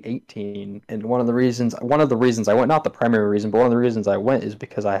 2018, and one of the reasons I went, not the primary reason, but one of the reasons I went is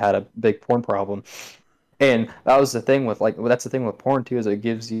because I had a big porn problem. And that was the thing with that's the thing with porn too, is it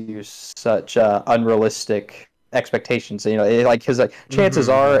gives you such unrealistic expectations. Like because like chances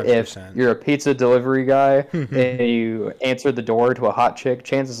Mm-hmm. are, if 100%. you're a pizza delivery guy and you answer the door to a hot chick,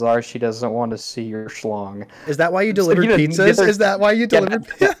 chances are she doesn't want to see your schlong. Is that why you So delivered pizzas? Is that why you yeah,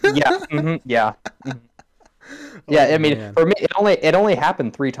 delivered? yeah. Yeah, Oh I mean, man. for me, it only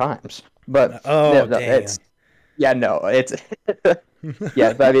happened 3 times, but Oh yeah, no, dang. it's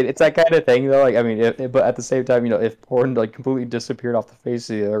yeah, but I mean, it's that kind of thing though. Like, I mean, but at the same time, if porn like completely disappeared off the face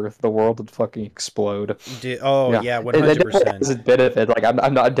of the earth, the world would fucking explode. Oh Yeah, yeah, one it hundred definitely percent. has its benefit. Like,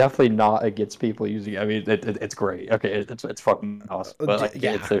 I'm not definitely not against people using it. I mean, it's great. Okay, it's fucking awesome. But like,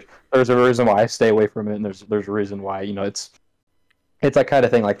 Yeah. there's a reason why I stay away from it, and there's a reason why it's that kind of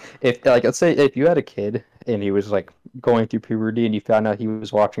thing. Like if like let's say if you had a kid and he was like going through puberty and you found out he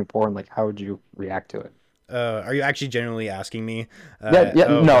was watching porn, like how would you react to it? Are you actually genuinely asking me? Yeah, yeah,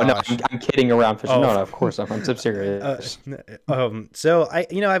 Oh no, I'm, gosh. I'm kidding around, Fisher. Oh. No, no, of course I'm Uh, serious. so I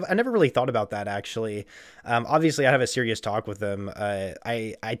never really thought about that actually. Obviously I have a serious talk with them.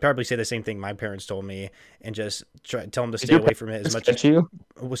 I'd probably say the same thing my parents told me and just tell them to Did stay your away from it as parents much as. catch you?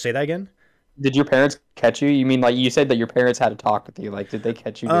 We'll say that again. Did your parents catch you? You mean like you said that your parents had to talk with you? Like, did they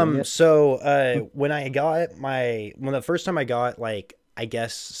catch you doing it? So when the first time I got like I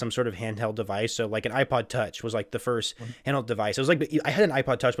guess some sort of handheld device, so like an iPod Touch was like the first handheld device. It was like I had an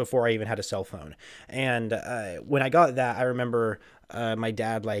iPod Touch before I even had a cell phone, and when I got that, I remember my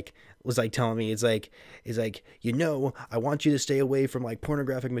dad like was like telling me it's like I want you to stay away from like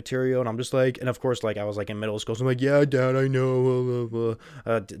pornographic material, and I'm just like, and of course like I was like in middle school, so I'm like, yeah, dad, I know.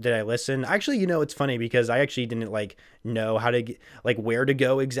 Did I listen? Actually, it's funny because I actually didn't like know how to like where to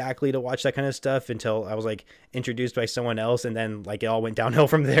go exactly to watch that kind of stuff until I was like introduced by someone else, and then like it all went downhill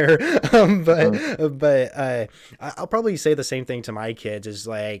from there. I'll probably say the same thing to my kids is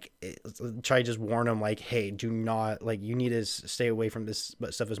like try to just warn them like, hey, do not like you need to stay away from this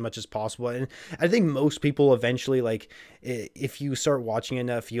stuff as much as possible. And I think most people eventually like if you start watching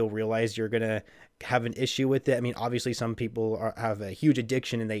enough, you'll realize you're gonna have an issue with it. I mean, obviously some people have a huge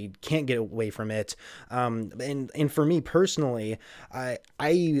addiction and they can't get away from it. And for me personally, I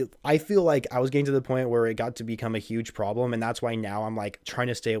feel like I was getting to the point where it got to become a huge problem, and that's why now I'm like trying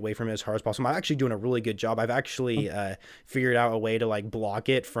to stay away from it as hard as possible. I'm actually doing a really good job. I've actually figured out a way to like block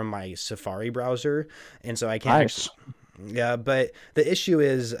it from my Safari browser, and so I can't actually. Nice. Yeah, but the issue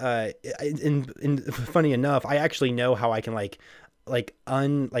is, funny enough, I actually know how I can like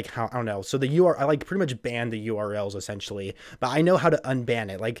how I don't know. So the URL I like pretty much ban the URLs essentially, but I know how to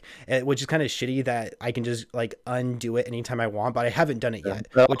unban it. Like, which is kind of shitty that I can just like undo it anytime I want, but I haven't done it yet,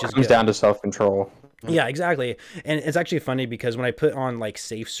 That all which is comes good. down to self-control. Yeah, exactly. And it's actually funny because when I put on like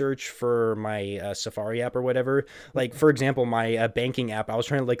safe search for my Safari app or whatever, like for example, my banking app, I was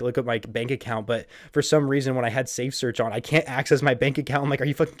trying to like look at my bank account, but for some reason when I had safe search on, I can't access my bank account. I'm like, are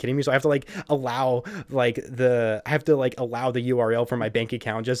you fucking kidding me? So I have to like allow the URL for my bank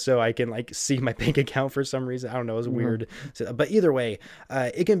account just so I can like see my bank account for some reason. I don't know, it's weird. So, but either way,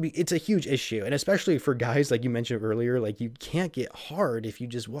 it's a huge issue, and especially for guys like you mentioned earlier, like you can't get hard if you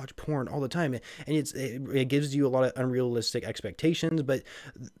just watch porn all the time, and it gives you a lot of unrealistic expectations. But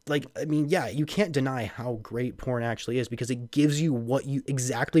like, I mean, yeah, you can't deny how great porn actually is because it gives you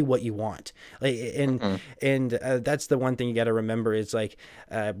exactly what you want. Like, and that's the one thing you got to remember is like,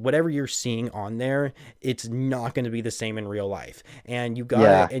 whatever you're seeing on there, it's not going to be the same in real life. And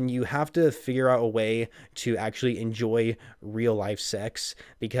you have to figure out a way to actually enjoy real life sex,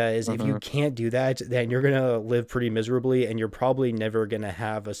 because if you can't do that, then you're going to live pretty miserably, and you're probably never going to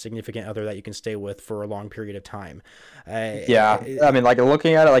have a significant other that you can stay with for a long period of time. Yeah, I mean, like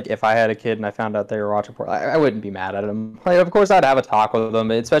looking at it, like if I had a kid and I found out they were watching porn, I wouldn't be mad at them. Like, of course, I'd have a talk with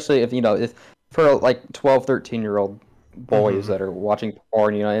them, especially if for like 12, 13-year-old boys that are watching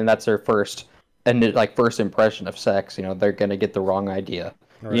porn, and that's their first impression of sex, they're gonna get the wrong idea.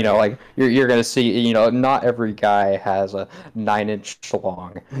 Right. Like you're gonna see, not every guy has a 9 inch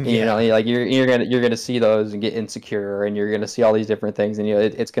long. Yeah. Like you're gonna see those and get insecure, and you're gonna see all these different things, and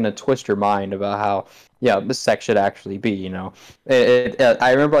it's gonna twist your mind about how this sex should actually be.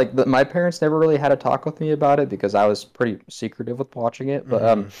 I remember like my parents never really had a talk with me about it because I was pretty secretive with watching it, but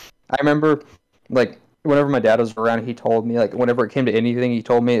Hmm. I remember like whenever my dad was around, he told me like whenever it came to anything, he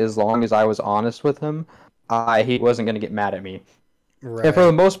told me as long as I was honest with him, he wasn't gonna get mad at me. And for the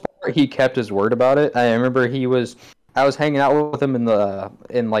Right. most part, he kept his word about it. I remember I was hanging out with him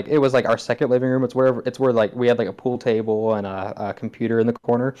in like it was like our second living room. It's where like we had like a pool table and a computer in the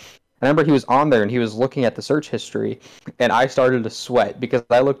corner. I remember he was on there and he was looking at the search history, and I started to sweat because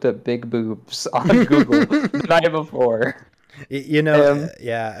I looked at big boobs on Google the night before. Um,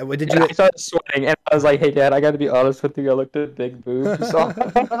 Yeah. What did and you? I started sweating, and I was like, "Hey, Dad, I got to be honest with you. I looked at big boobs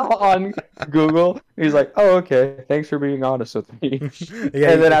on Google." He's like, "Oh, okay. Thanks for being honest with me." And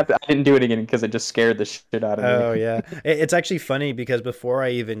then Yeah. after, I didn't do it again because it just scared the shit out of me. Oh yeah, it's actually funny because before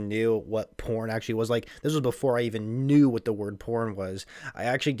I even knew what porn actually was, like this was before I even knew what the word porn was. I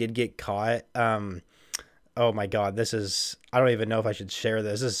actually did get caught. Oh my God, this is, I don't even know if I should share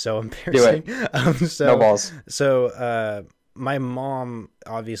this. This is so Do embarrassing. it. Um, No so balls. my mom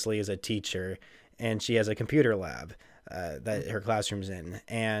obviously is a teacher, and she has a computer lab that her classroom's in,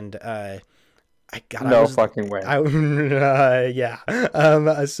 and I No was, fucking way. yeah.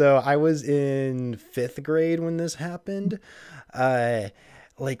 So I was in fifth grade when this happened. Uh,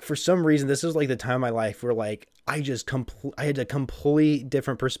 like for some reason, this is like the time of my life where like I had a complete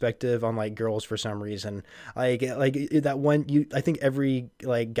different perspective on like girls for some reason. Like that one I think every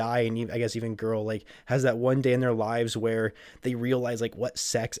like guy and I guess even girl like has that one day in their lives where they realize like what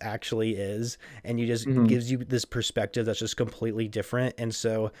sex actually is, and you just Mhm. gives you this perspective that's just completely different. And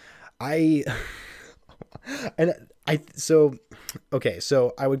so I and I so okay,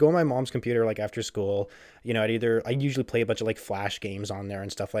 so I would go on my mom's computer like after school. I usually play a bunch of like flash games on there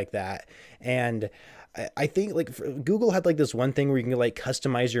and stuff like that. And I think like Google had like this one thing where you can like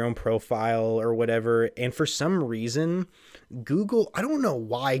customize your own profile or whatever. And for some reason, Google, I don't know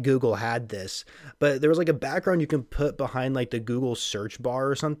why Google had this, but there was like a background you can put behind like the Google search bar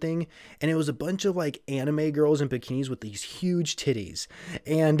or something, and it was a bunch of like anime girls in bikinis with these huge titties.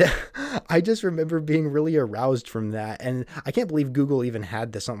 And I just remember being really aroused from that, and I can't believe Google even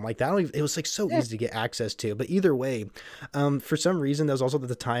had this, something like that. It was like so Yeah. easy to get access to. But either way, for some reason that was also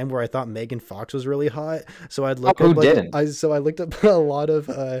the time where I thought Megan Fox was really hot, so I'd Oh, look who up like didn't? I looked up a lot of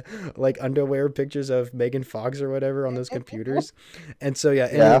like underwear pictures of Megan Fox or whatever on those computers. And so yeah,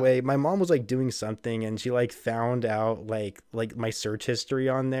 Yeah. anyway, my mom was like doing something, and she like found out like my search history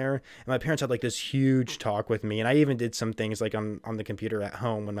on there. And my parents had like this huge talk with me, and I even did some things like on the computer at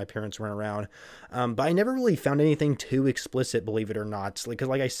home when my parents weren't around. But I never really found anything too explicit, believe it or not. Like, because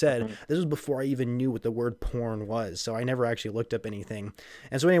like I said, Mhm. this was before I even knew what the word porn was, so I never actually looked up anything.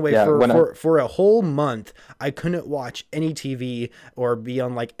 And so anyway, Yeah. for When I for a whole month, I couldn't watch any TV or be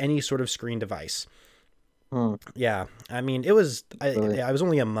on like any sort of screen device. hmm, Yeah, I mean, it was really. I was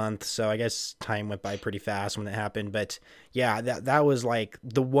only a month, so I guess time went by pretty fast when it happened. But yeah, that was like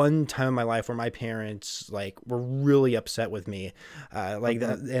the one time in my life where my parents like were really upset with me, like Mhm.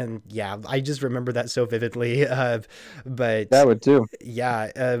 that. And yeah, I just remember that so vividly. But That would too.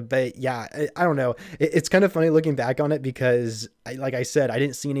 but yeah, I don't know. It's kind of funny looking back on it because, like I said, I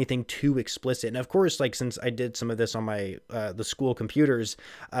didn't see anything too explicit. And of course, like since I did some of this on my the school computers,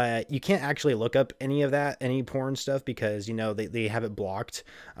 you can't actually look up any of that, any porn stuff, because they have it blocked.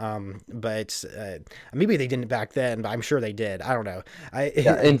 But maybe they didn't back then, but I'm sure they did. I don't know.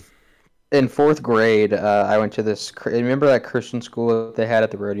 Yeah. I In fourth grade, I went to this. Remember that Christian school that they had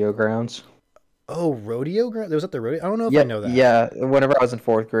at the rodeo grounds? Oh, rodeo ground. It was at the rodeo. I don't know if I Yeah, know that. yeah. Whenever I was in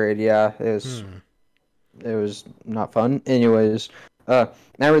fourth grade, yeah, Hmm. it was not fun. Anyways,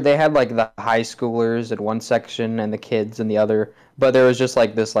 remember they had like the high schoolers in one section and the kids in the other, but there was just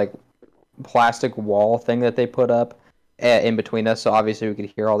like this like plastic wall thing that they put up in between us, so obviously we could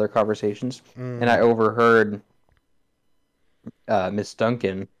hear all their conversations. And I Mm. overheard Miss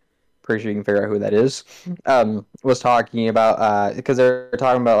Duncan, pretty sure you can figure out who that is, was talking about because they're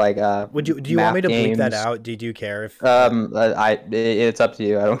talking about like Do you want me math to bleep that games. out? Do you care if? It's up to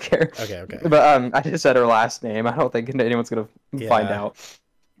you. I don't care. Okay. Okay. But I just said her last name. I don't think anyone's gonna find Yeah. out.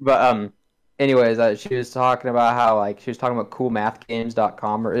 But anyways, she was talking about how like she was talking about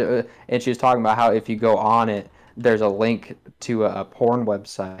coolmathgames.com and she was talking about how if you go on it, there's a link to a porn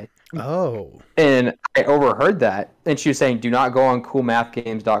website. Oh. And I overheard that, and she was saying, "Do not go on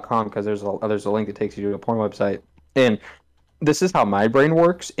coolmathgames.com because there's a link that takes you to a porn website." And this is how my brain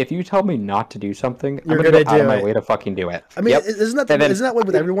works. If you tell me not to do something, I'm You're gonna go gonna out of do my it. way to fucking do it. I mean, Yep. And then isn't that way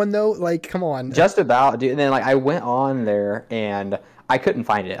with everyone though? Like, come on. just about, dude. And then like I went on there and I couldn't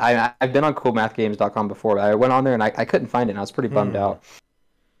find it. I've been on coolmathgames.com before, but I went on there and I couldn't find it, and I was pretty bummed Hmm. out.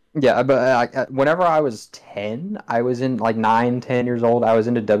 Yeah, but whenever I was 10, I was in like 9, 10 years old. I was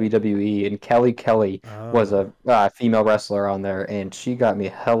into WWE, and Kelly was Oh. a female wrestler on there, and she got me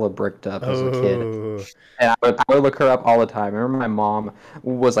hella bricked up as a kid. Oh. And I would look her up all the time. I remember my mom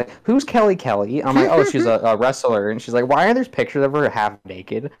was like, "Who's Kelly?" And I'm like, "Oh, she's a wrestler." And she's like, "Why are there pictures of her half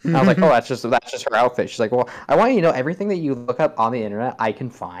naked?" And I was like, "Oh, that's just her outfit." She's like, "Well, I want you to know everything that you look up on the internet, I can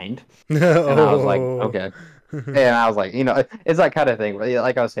find." And I was like, Oh. "Okay." And I was like, it's that kind of thing. But yeah,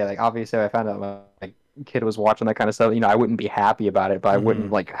 like I was saying, like obviously, if I found out my kid was watching that kind of stuff, I wouldn't be happy about it, but I wouldn't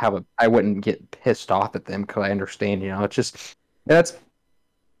Hmm. like I wouldn't get pissed off at them because I understand, it's just that's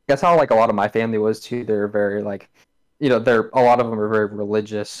how like a lot of my family was too. They're very like, they're a lot of them are very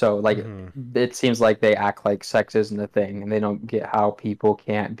religious, so like Hmm. it seems like they act like sex isn't a thing, and they don't get how people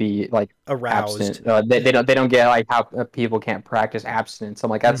can't be like Aroused. abstinent. They don't get like how people can't practice abstinence. I'm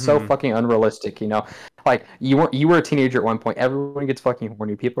like, that's so Hmm. fucking unrealistic. Like you were a teenager at one point. Everyone gets fucking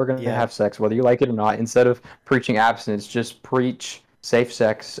horny. People are gonna Yeah. have sex whether you like it or not. Instead of preaching abstinence, just preach safe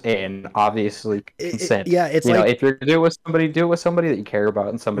sex and obviously consent. Yeah, it's like, If you're gonna do it with somebody that you care about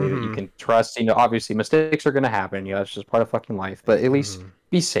and somebody that you hmm, can trust. Obviously mistakes are gonna happen. It's just part of fucking life. But at least hmm.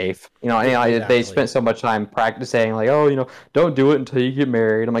 be safe. They Exactly. spent so much time practicing, like, oh, don't do it until you get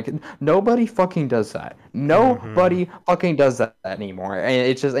married. I'm like, nobody fucking does that. Hmm. Nobody fucking does that anymore. And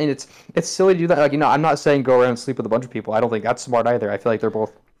it's silly to do that. Like, I'm not saying go around and sleep with a bunch of people. I don't think that's smart either. I feel like they're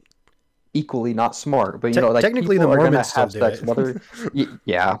both equally not smart. But like Technically, the people are gonna Mormons still have do sex it. whether,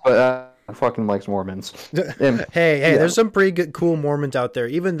 yeah. But I fucking likes Mormons. And Hey, yeah, there's some pretty good, cool Mormons out there,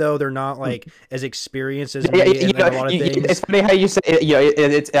 even though they're not like as experienced as Yeah, me in a lot of it's things. funny how you say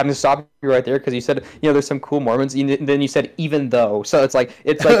it, I'm gonna stop you right there because you said there's some cool Mormons, and then you said even though, so it's like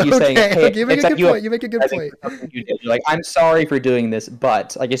you saying, Okay, hey, okay, you make a it's like good you point. You make a good apologizing point. for something you did. You're like, I'm sorry for doing this,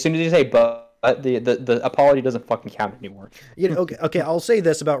 but like as soon as you say but, the apology doesn't fucking count anymore. Okay, okay. I'll say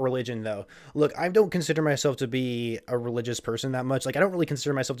this about religion, though. Look, I don't consider myself to be a religious person that much. Like, I don't really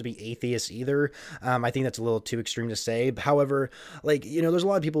consider myself to be atheist either. I think that's a little too extreme to say. However, like, there's a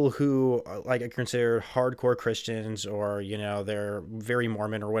lot of people who like are considered hardcore Christians, or they're very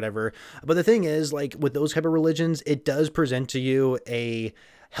Mormon or whatever. But the thing is, like, with those type of religions, it does present to you a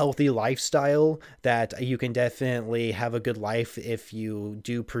healthy lifestyle that you can definitely have a good life if you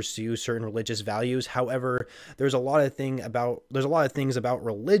do pursue certain religious values. However, there's a lot of things about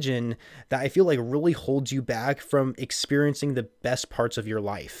religion that I feel like really holds you back from experiencing the best parts of your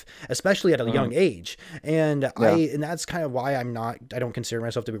life, especially at a young Mm, age. yeah. And that's kind of why I don't consider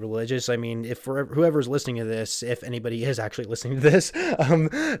myself to be religious. I mean, if for whoever's listening to this, if anybody is actually listening to this,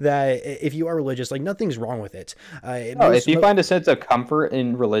 that if you are religious, like, nothing's wrong with it. No, if you find a sense of comfort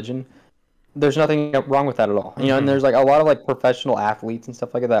in religion, there's nothing wrong with that at all. And Mhm. there's like a lot of like professional athletes and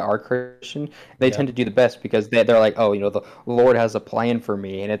stuff like that are Christian. They tend Yep. to do the best because they're like, oh, the Lord has a plan for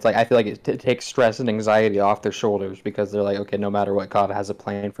me, and it's like I feel like it takes stress and anxiety off their shoulders because they're like, okay, no matter what, God has a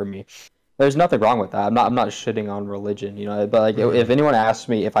plan for me. There's nothing wrong with that. I'm not shitting on religion, but like if Mhm. anyone asks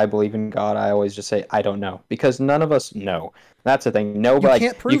me if I believe in God, I always just say I don't know because none of us know. That's the thing. You Nobody, like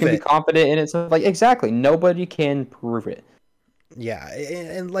can't you prove can be it. confident in it. So like exactly, nobody can prove it. Yeah,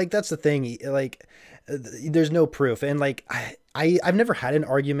 and like that's the thing. Like, there's no proof, and like I've never had an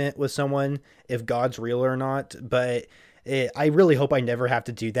argument with someone if God's real or not, but. I really hope I never have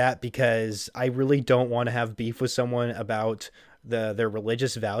to do that, because I really don't want to have beef with someone about their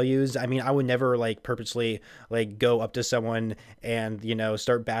religious values. I mean, I would never like purposely like go up to someone and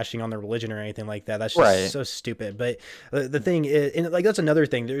start bashing on their religion or anything like that. That's just Right. so stupid. But the thing is, and like that's another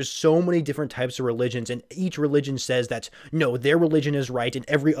thing. There's so many different types of religions, and each religion says that no, their religion is right and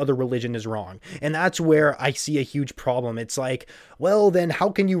every other religion is wrong. And that's where I see a huge problem. It's like, well, then how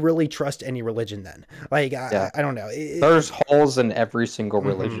can you really trust any religion then? Like, Yeah. I don't know. There's holes in every single Mhm.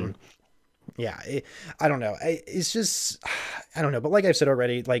 religion. Yeah, I don't know. It's just, I don't know. But like I've said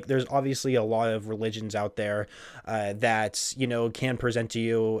already, like, there's obviously a lot of religions out there that can present to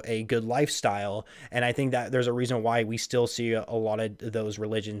you a good lifestyle, and I think that there's a reason why we still see a lot of those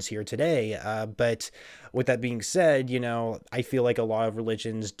religions here today. But with that being said, I feel like a lot of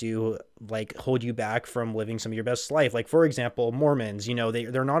religions do like hold you back from living some of your best life. Like, for example, Mormons,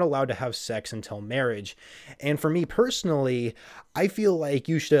 they're not allowed to have sex until marriage, and for me personally, I feel like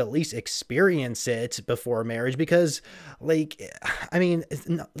you should at least experience it before marriage, because, like, I mean,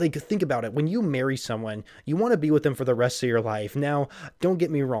 like, think about it. When you marry someone, you want to be with them for the rest of your life. Now, don't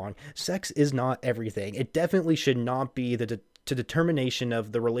get me wrong, sex is not everything. It definitely should not be to determination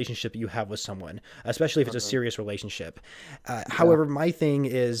of the relationship you have with someone, especially if it's a Mhm. serious relationship. Yeah. However, my thing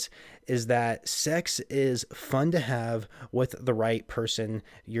is that sex is fun to have with the right person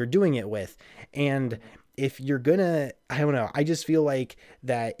you're doing it with. And Mhm. if you're gonna, I don't know, I just feel like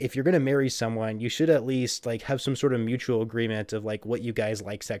that if you're gonna marry someone, you should at least like have some sort of mutual agreement of like what you guys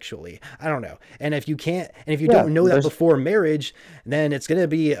like sexually. I don't know. And if you can't, and if you Yeah. don't know that There's before marriage, then it's gonna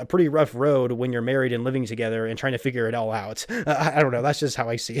be a pretty rough road when you're married and living together and trying to figure it all out. I don't know. That's just how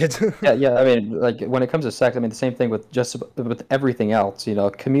I see it. Yeah, yeah. I mean, like when it comes to sex, I mean the same thing with with everything else.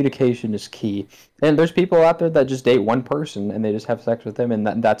 Communication is key. And there's people out there that just date one person and they just have sex with them,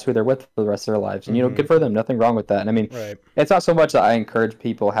 and that's who they're with for the rest of their lives. And Hmm. good for them. Nothing wrong with that. And I mean, Right. it's not so much that I encourage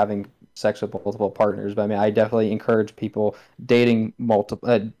people having sex with multiple partners, but I mean, I definitely encourage people dating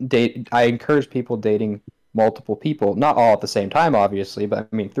multiple date. I encourage people dating multiple people, not all at the same time, obviously, but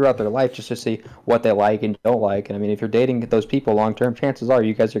I mean throughout their life, just to see what they like and don't like. And I mean, if you're dating those people long term, chances are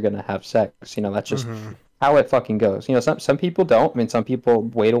you guys are gonna have sex. That's just Hmm. how it fucking goes. Some people don't. I mean, some people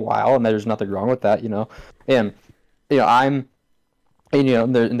wait a while, and there's nothing wrong with that. And I'm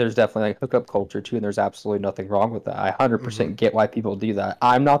and there's definitely like hookup culture too, and there's absolutely nothing wrong with that. I Hmm. 100% get why people do that.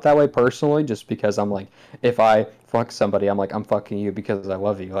 I'm not that way personally, just because I'm like, if I fuck somebody, I'm like, I'm fucking you because I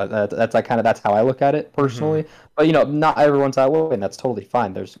love you. That's like kind of that's how I look at it Hmm. personally. But not everyone's that way, and that's totally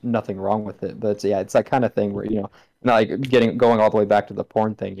fine. There's nothing wrong with it. But yeah, it's that kind of thing where not like going all the way back to the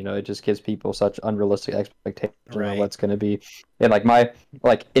porn thing. It just gives people such unrealistic expectations on Right. what's going to be. And like my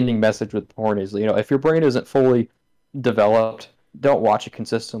like ending message with porn is, if your brain isn't fully developed, don't watch it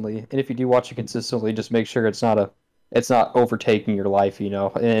consistently. And if you do watch it consistently, just make sure it's not overtaking your life. And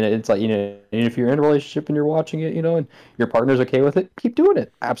it's like, and if you're in a relationship and you're watching it, and your partner's okay with it, keep doing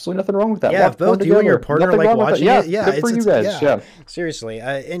it. Absolutely nothing wrong with that. Yeah, if Watch porn both you and your together. partner Nothing like wrong with that. watching Yeah, it, yeah, good for you it's guys. yeah, Yeah. seriously.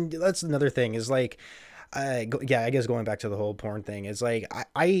 And that's another thing is like, yeah, I guess going back to the whole porn thing is like,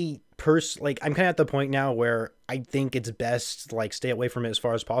 like I'm kind of at the point now where I think it's best to, like, stay away from it as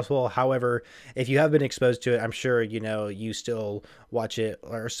far as possible. However, if you have been exposed to it, I'm sure you still watch it,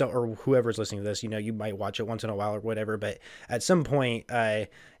 or whoever's listening to this, you might watch it once in a while or whatever. But at some point,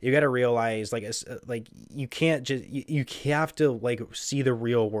 you got to realize like you can't just you have to like see the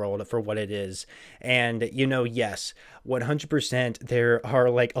real world for what it is. And yes, 100% there are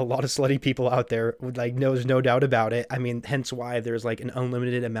like a lot of slutty people out there, like, there's no doubt about it. I mean, hence why there's like an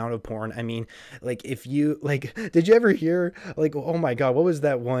unlimited amount of porn. I mean, like, if you like, did you ever hear, like, oh my god, what was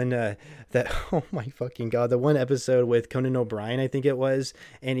that one that oh my fucking god, the one episode with Conan O'Brien, I think it was,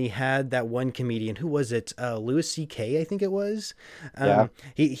 and he had that one comedian, who was it, Louis CK, I think it was. Yeah.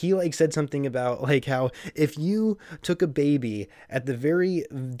 He like said something about like how if you took a baby at the very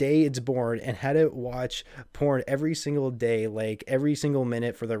day it's born and had it watch porn every single day, like every single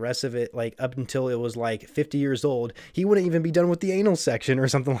minute for the rest of it, like up until it was like 50 years old, he wouldn't even be done with the anal section or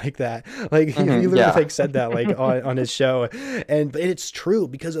something like that. Like he literally Yeah. like said that like on his show. And it's true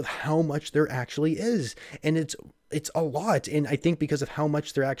because of how much there actually is. And it's a lot. And I think because of how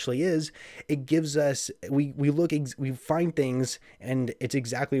much there actually is, it gives us, we find things and it's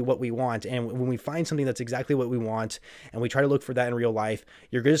exactly what we want. And when we find something that's exactly what we want and we try to look for that in real life,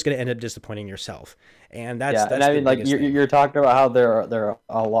 you're just going to end up disappointing yourself. And that's Yeah, and that's I the mean, like biggest thing. you're talking about how there are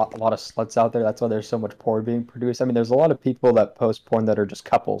a lot of sluts out there. That's why there's so much porn being produced. I mean, there's a lot of people that post porn that are just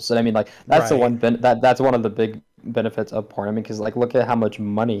couples, and I mean, like Right. that's one of the big benefits of porn. I mean, because like look at how much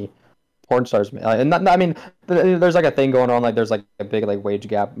money porn stars and I mean there's like a thing going on, like there's like a big like wage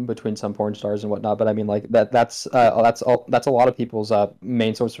gap between some porn stars and whatnot, but I mean like that's a lot of people's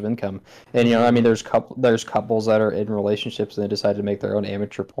main source of income. And I mean Mm-hmm. there's couples that are in relationships and they decide to make their own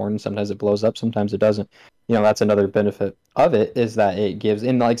amateur porn. Sometimes it blows up, sometimes it doesn't. That's another benefit of it, is that it gives,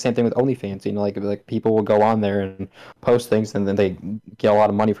 and like same thing with OnlyFans, like people will go on there and post things and then they get a lot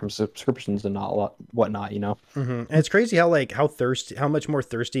of money from subscriptions and not a lot whatnot. Mm-hmm. And it's crazy how like how much more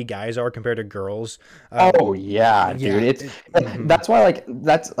thirsty guys are compared to girls. Oh yeah, dude. Yeah. It's Mhm. that's why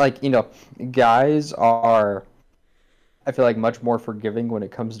that's like, guys are, I feel like, much more forgiving when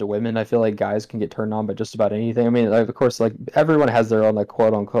it comes to women. I feel like guys can get turned on by just about anything. I mean, like, of course, like everyone has their own like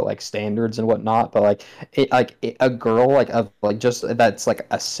quote unquote like standards and whatnot, but like a girl like of like just that's like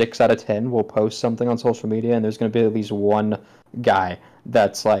a 6 out of 10 will post something on social media, and there's gonna be at least one guy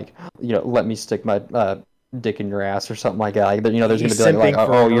that's like, let me stick my dick in your ass or something like that. Like, there's He's gonna be like simping oh,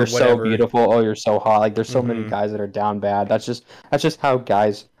 for oh, him or you're so whatever. beautiful, oh, you're so hot. Like, there's so many Mm-hmm. guys that are down bad. That's just how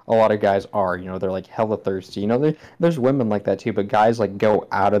guys a lot of guys are. They're like hella thirsty. There's women like that too, but guys like go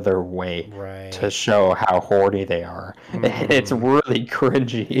out of their way to Right. show how horny they are. It's Mm. really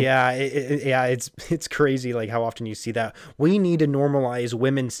cringy. Yeah, yeah, it's crazy like how often you see that. We need to normalize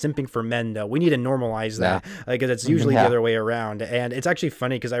women simping for men, though. We need to normalize Yeah. that because it's usually the Yeah. other way around. And it's actually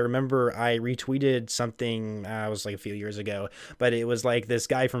funny because I remember I retweeted something it was like a few years ago, but it was like this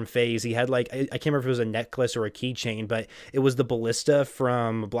guy from FaZe. He had like I can't remember if it was a necklace or a keychain, but it was the ballista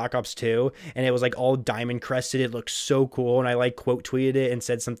from Black Ops 2, and it was like all diamond crested. It looked so cool, and I like quote tweeted it and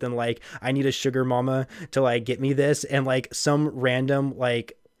said something like, "I need a sugar mama to like get me this," and like some random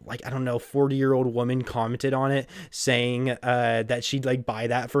like I don't know 40-year-old woman commented on it saying that she'd like buy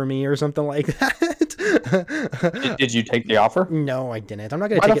that for me or something like that. Did you take the offer? No, I didn't. I'm not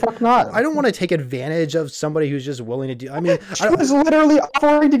gonna Why take the it. fuck not? I don't want to take advantage of somebody who's just willing to do. I mean, She was literally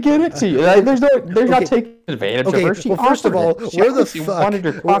offering to give it to you. Like, they're not taking advantage of her. She well, first of all, offered it. She where the obviously fuck, wanted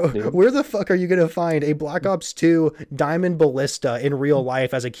your cock, dude. where the fuck are you gonna find a Black Ops 2 diamond ballista in real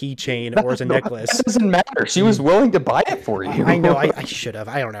life as a keychain or as a necklace? That doesn't matter. She was willing to buy it for you. I know. I should have.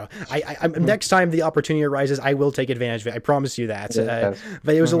 I don't know. Next time the opportunity arises, I will take advantage of it. I promise you that. Yes.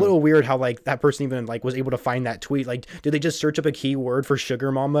 But it was a little weird how like that person even like was able to find that tweet. Like, did they just search up a keyword for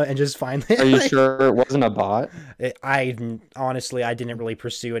sugar mama and just find it? Are you sure it wasn't a bot? I honestly, I didn't really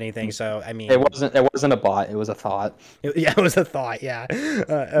pursue anything. So I mean, It wasn't a bot. It was a thought. yeah, it was a thought. Yeah,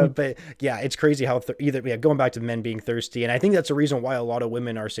 but yeah, it's crazy how going back to men being thirsty, and I think that's the reason why a lot of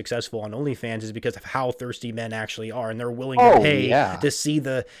women are successful on OnlyFans is because of how thirsty men actually are, and they're willing to pay to see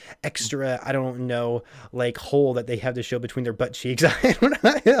the extra. I don't know, like hole that they have to show between their butt cheeks. I don't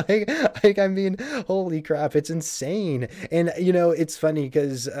know. I mean, holy crap, it's insane. And it's funny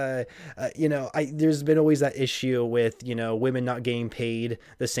because there's been always that issue with women not getting paid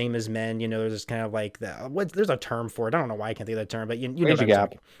the same as men. There's kind of like there's a term for it. I don't know why I can't think of that term, but you know Wage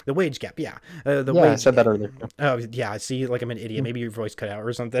gap. the wage gap. Yeah, I said that earlier. Oh yeah, see, like I'm an idiot. Maybe your voice cut out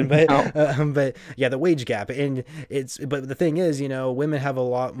or something, but yeah, the wage gap, and but the thing is, women have a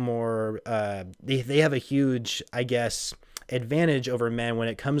lot more. They have a huge, I guess, advantage over men when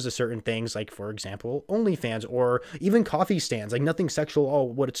it comes to certain things, like for example OnlyFans or even coffee stands. Like nothing sexual all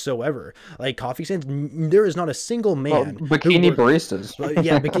whatsoever. Like coffee stands, there is not a single man. Bikini baristas.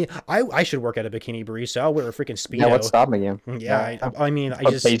 Yeah, bikini. I should work at a bikini barista. I'll wear a freaking speedo. Yeah, what's stopping you? Yeah, I mean, I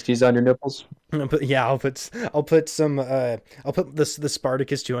put just pasties on your nipples. I'll put some I'll put the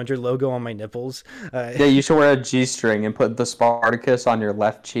Spartacus 200 logo on my nipples. Yeah, you should wear a G-string and put the Spartacus on your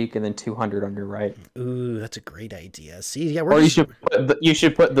left cheek and then 200 on your right. Ooh, that's a great idea. See, yeah, Or you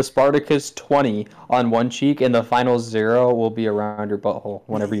should put the Spartacus 20 on one cheek and the final 0 will be around your butthole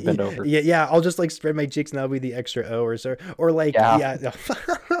whenever you bend over. Yeah, I'll just like spread my cheeks and that'll be the extra O or like yeah.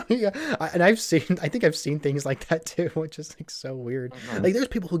 And I think I've seen things like that too, which is like so weird. Like there's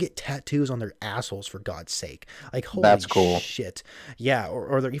people who get tattoos on their assholes for God's sake. Like holy That's cool. shit. Yeah,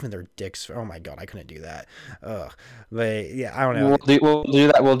 or they're even their dicks. Oh my God, I couldn't do that. But yeah, I don't know.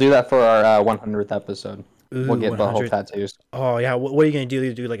 We'll do that for our 100th episode. Ooh, we'll get 100. butthole tattoos. Oh yeah, what are you gonna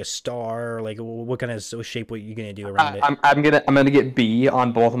do? Do like a star? Or like what kind of shape? What are you gonna do around it? I'm gonna get B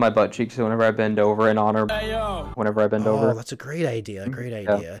on both of my butt cheeks whenever I bend over in honor. Whenever I bend over. Oh, that's a great idea. Great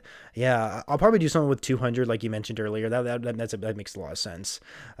idea. Yeah, I'll probably do something with 200, like you mentioned earlier. That makes a lot of sense.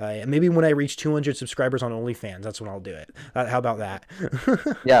 Maybe when I reach 200 subscribers on OnlyFans, that's when I'll do it. How about that?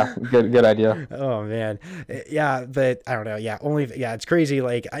 Yeah, good idea. Oh man, yeah, but I don't know. Yeah, it's crazy.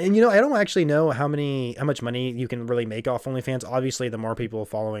 Like, and I don't actually know how much money you can really make off OnlyFans. Obviously, the more people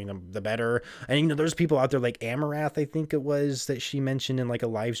following them, the better. And there's people out there like Amarath, I think it was, that she mentioned in like a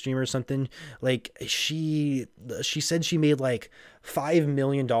live stream or something. Like she said she made like $5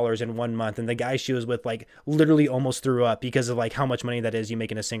 million in 1 month, and the guy she was with like literally almost threw up because of like how much money that is you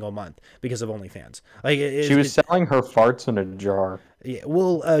make in a single month because of OnlyFans. Like she was selling her farts in a jar. Yeah,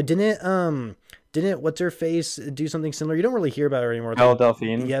 well, didn't what's her face do something similar? You don't really hear about her anymore. Belle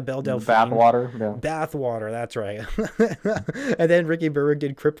Delphine. Yeah, Belle Delphine. Bathwater. Yeah. Bathwater, that's right. And then Ricky Berwick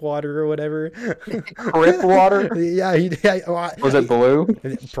did Crip Water or whatever. Crip Water? Yeah, was it blue?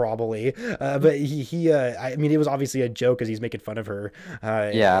 Probably. But I mean, it was obviously a joke because he's making fun of her.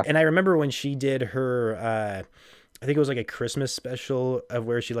 Yeah. And I remember when she did her I think it was like a Christmas special of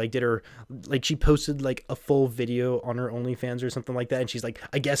where she like did her, like she posted like a full video on her OnlyFans or something like that. And she's like,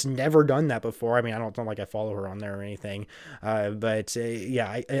 I guess never done that before. I mean, I don't like I follow her on there or anything. But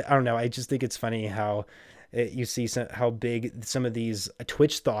yeah, I don't know. I just think it's funny how you see how big some of these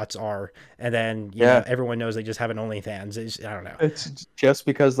Twitch thoughts are. And then, everyone knows they just have an OnlyFans. I don't know. It's just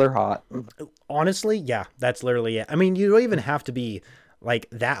because they're hot. Honestly, yeah, that's literally it. I mean, you don't even have to be like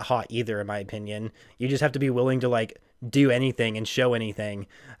that hot either, in my opinion. You just have to be willing to like do anything and show anything,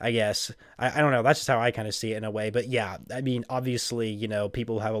 I guess. I don't know. That's just how I kind of see it in a way. But yeah, I mean, obviously, you know,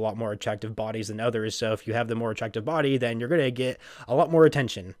 people have a lot more attractive bodies than others. So if you have the more attractive body, then you're going to get a lot more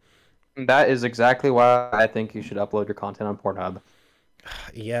attention. That is exactly why I think you should upload your content on Pornhub.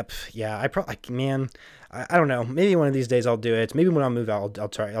 Yep. Yeah. I probably, man, I don't know. Maybe one of these days I'll do it. Maybe when I move out, I'll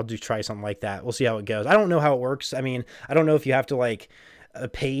try, try something like that. We'll see how it goes. I don't know how it works. I mean, I don't know if you have to like,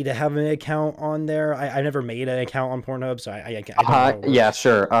 pay to have an account on there. I never made an account on Pornhub, so I don't know how it works. Yeah,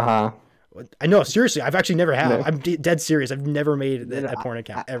 sure. I know, seriously, I've actually never have. No. I'm dead serious. I've never made a porn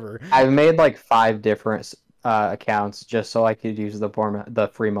account ever. I've made like 5 different accounts just so I could use the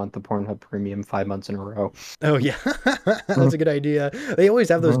free month of Pornhub Premium 5 months in a row. Oh yeah, that's a good idea. They always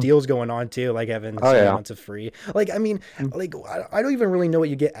have those Mhm. deals going on too, like having Oh 7 months of free. Like I mean, like I don't even really know what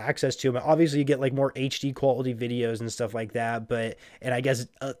you get access to. But obviously, you get like more HD quality videos and stuff like that. But and I guess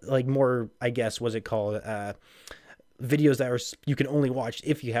like more, I guess, what's it called? Videos that are you can only watch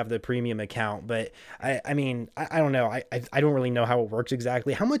if you have the premium account. But I mean I don't know. I don't really know how it works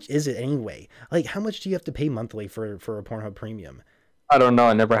exactly. How much is it anyway? Like how much do you have to pay monthly for a Pornhub Premium? I don't know.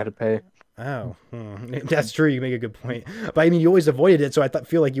 I never had to pay. Oh, that's true. You make a good point. But I mean, you always avoided it, so I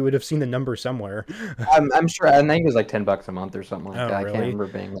feel like you would have seen the number somewhere. I'm sure. I think it was like $10 a month or something like Oh, that. I can't really? remember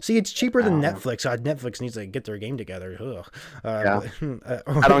being. See, it's cheaper I than don't know. Netflix. Netflix needs to get their game together. Ugh. Yeah. I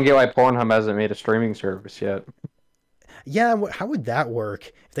But, don't get why Pornhub hasn't made a streaming service yet. yeah, how would that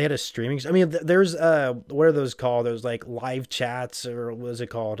work if they had a streaming? I mean, there's what are those called? Those like live chats or what is it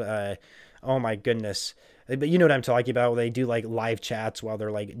called? Oh my goodness. But you know what I'm talking about. They do like live chats while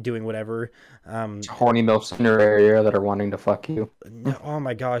they're like doing whatever. Horny milfs in your area that are wanting to fuck you. Oh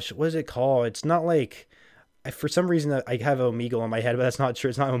my gosh, what is it called? It's not like for some reason I have Omegle in my head, but that's not true.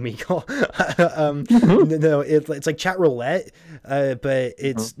 It's not Omegle. No, it's like chat roulette, but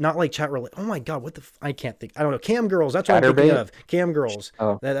it's not like chat roulette. Oh my god, what the? I can't think. I don't know. Cam girls. That's what I'm thinking of. Cam girls.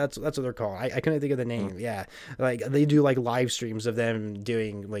 Oh. That's what they're called. I couldn't think of the name. Yeah, like they do like live streams of them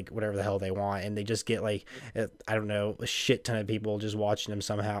doing like whatever the hell they want, and they just get like I don't know, a shit ton of people just watching them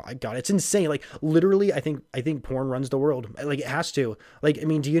somehow. God, it's insane. Like literally, I think porn runs the world. Like it has to. Like I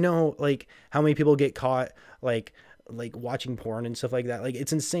mean, do you know like how many people get caught like watching porn and stuff like that? Like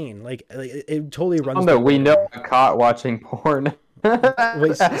it's insane. Like it totally runs. No, we know I caught watching porn.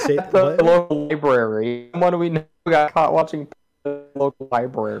 Wait, say At the what? local library. Someone we know got caught watching porn at the local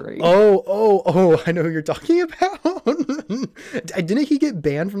library. Oh! I know who you're talking about. Didn't he get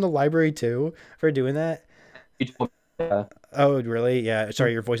banned from the library too for doing that? You told me, yeah. Oh, really? Yeah.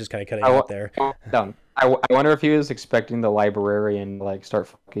 Sorry, your voice is kind of cutting I, out there. Done. I wonder if he was expecting the librarian to like start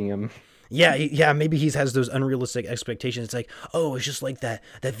fucking him. Yeah, yeah, maybe he has those unrealistic expectations. It's like, oh, it's just like that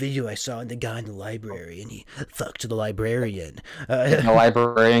video I saw in the guy in the library, and he fucked the librarian. The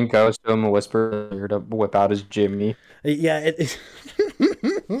librarian goes to him and whispers to whip out his Jimmy. Yeah, and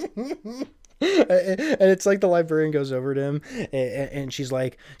it's like the librarian goes over to him, and she's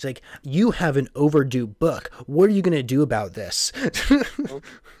like, you have an overdue book. What are you gonna do about this?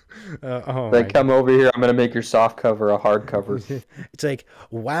 Oh They my come over here. I'm gonna make your soft cover a hard cover. It's like,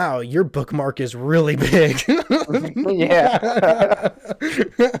 wow, your bookmark is really big. Yeah.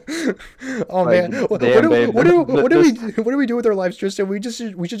 Oh Like, man, damn, babe, what do we do with our lives, Tristan? We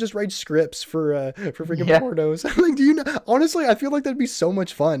should just write scripts for freaking Yeah. pornos. Like, do you know? Honestly, I feel like that'd be so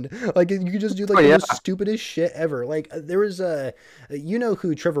much fun. Like, you could just do like Oh, the yeah. most stupidest shit ever. Like, there was you know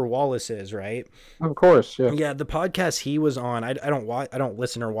who Trevor Wallace is, right? Of course, yeah. Yeah, the podcast he was on, I don't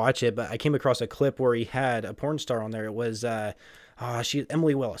listen or watch it, but I came across a clip where he had a porn star on there. It was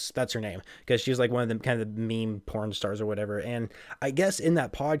Emily Willis, that's her name, because she's like one of the kind of the meme porn stars or whatever. And I guess in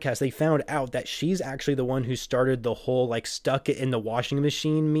that podcast they found out that she's actually the one who started the whole like stuck it in the washing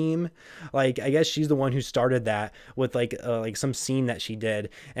machine meme. Like I guess she's the one who started that with like some scene that she did,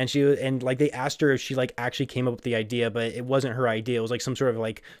 and like they asked her if she like actually came up with the idea, but it wasn't her idea. It was like some sort of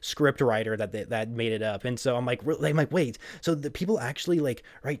like script writer that made it up. And so I'm like wait, so the people actually like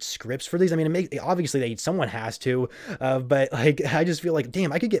write scripts for these? I mean, obviously someone has to, but like I just feel like,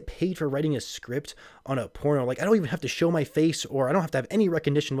 damn, I could get paid for writing a script on a porno. Like I don't even have to show my face, or I don't have to have any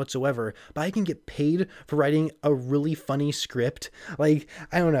recognition whatsoever, but I can get paid for writing a really funny script. Like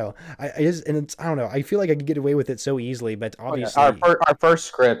I don't know, I don't know, I feel like I could get away with it so easily, but obviously Our first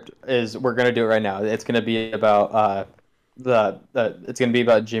script is we're gonna do it right now. It's gonna be about it's gonna be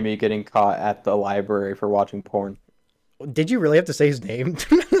about Jimmy getting caught at the library for watching porn. Did you really have to say his name?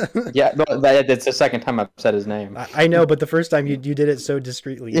 Yeah, no, that's the second time I've said his name. I know, but the first time you did it so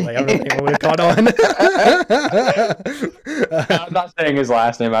discreetly, like I don't think anyone would have caught on. I'm not saying his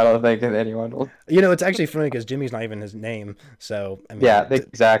last name. I don't think anyone will. It's actually funny because Jimmy's not even his name. So I Yeah, mean,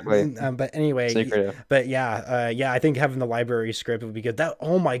 exactly. but anyway, Secretive. but yeah, yeah, I think having the library script would be good. That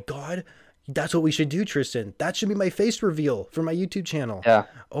Oh my god, that's what we should do, Tristan. That should be my face reveal for my YouTube channel. Yeah,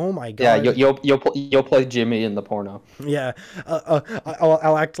 Oh my yeah. god. You'll play Jimmy in the porno. Yeah,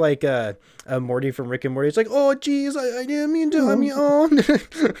 I'll act like Morty from Rick and Morty. It's like, oh, geez, I didn't mean to. I mean, oh.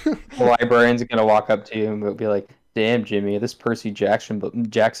 The librarian's gonna walk up to you and will be like, "Damn, Jimmy, this Jackson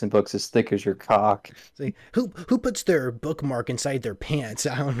book's as thick as your cock." See, who puts their bookmark inside their pants?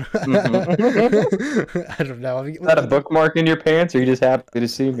 I don't know. Mm-hmm. I don't know. Is that a bookmark in your pants, or are you just happy to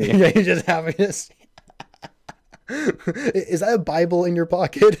see me? Yeah, you're just having this. Is that a Bible in your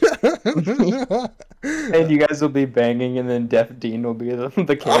pocket? And you guys will be banging, and then Deaf Dean will be the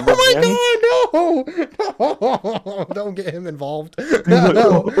cameraman. Oh my god, no! Don't get him involved. No,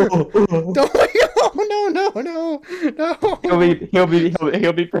 don't. Oh, no.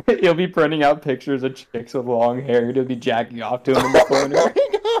 He'll be printing out pictures of chicks with long hair. And he'll be jacking off to him in the corner.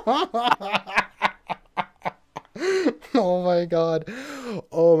 Oh my god.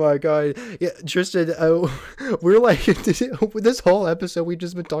 Oh my god. Yeah, Tristan, we're like this whole episode we've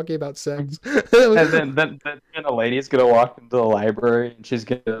just been talking about sex. And then a lady's gonna walk into the library and she's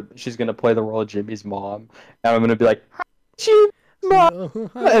gonna play the role of Jimmy's mom. And I'm gonna be like, "Hi, Jimmy,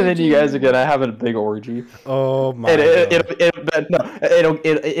 mom." And then you guys are gonna have a big orgy. Oh my And god.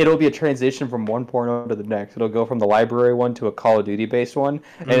 it'll be a transition from one porno to the next. It'll go from the library one to a Call of Duty based one.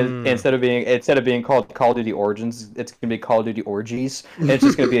 And instead of being called Call of Duty Origins, it's gonna be Call of Duty Orgies. And it's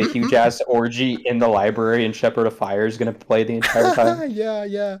just gonna be a huge ass orgy in the library, and Shepherd of Fire is gonna play the entire time.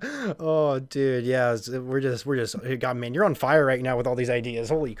 Yeah. Oh, dude, yeah. We're just. God, man, you're on fire right now with all these ideas.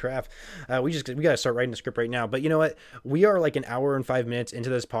 Holy crap. We gotta start writing the script right now. But you know what? We are like an hour and 5 minutes into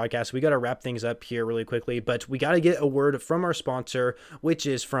this podcast. We gotta wrap things up here really quickly. But we gotta get a word from our sponsor, which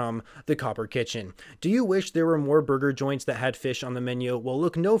is from the Copper Kitchen. Do you wish there were more burger joints that had fish on the menu? Well,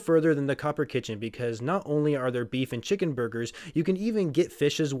 look no further than the Copper Kitchen, because not only are there beef and chicken burgers, you can even get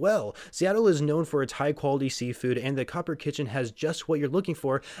fish as well. Seattle is known for its high quality seafood, and the Copper Kitchen has just what you're looking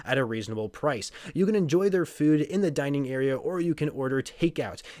for at a reasonable price. You can enjoy their food in the dining area, or you can order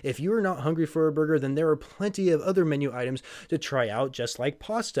takeout. If you are not hungry for a burger, then there are plenty of other menu items to try out, just like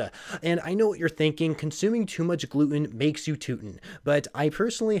pasta. And I know what you're thinking, consuming too much gluten makes you tootin', but I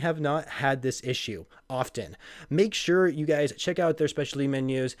personally have not had this issue often. Make sure you guys check out their specialty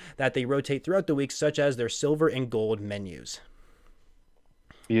menus that they rotate throughout the week, such as their silver and gold menus.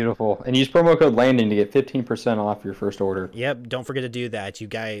 Beautiful. And use promo code LANDING to get 15% off your first order. Yep, don't forget to do that. You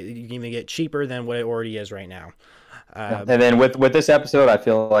can even get cheaper than what it already is right now. And then with this episode, I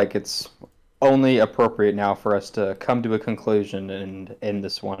feel like it's only appropriate now for us to come to a conclusion and end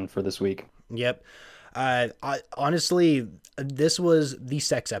this one for this week. Yep. Honestly, this was the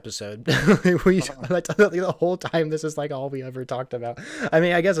sex episode. The whole time, this is like all we ever talked about. I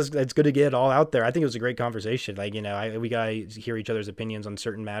mean, I guess it's good to get it all out there. I think it was a great conversation. Like, we gotta hear each other's opinions on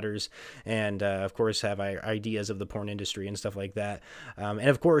certain matters, and of course have our ideas of the porn industry and stuff like that. And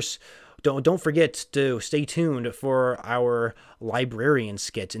of course, don't forget to stay tuned for our librarian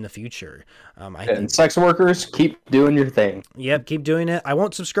skit in the future. And sex workers, keep doing your thing. Yep, keep doing it. I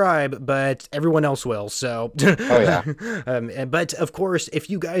won't subscribe, but everyone else will. So, oh yeah. But of course, if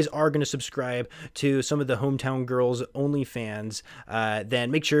you guys are going to subscribe to some of the Hometown Girls OnlyFans,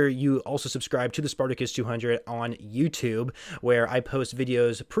 then make sure you also subscribe to the Spartacus 200 on YouTube, where I post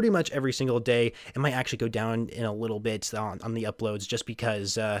videos pretty much every single day. It might actually go down in a little bit on the uploads, just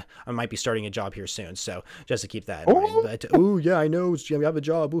because I might be starting a job here soon. So just to keep that in mind. But yeah, I know, Jim, you have a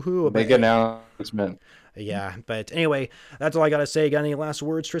job. Woohoo! Big announcement. Yeah, but anyway, that's all I gotta say. Got any last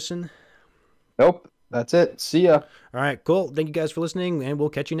words, Tristan? Nope. That's it. See ya. All right, cool. Thank you guys for listening, and we'll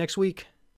catch you next week.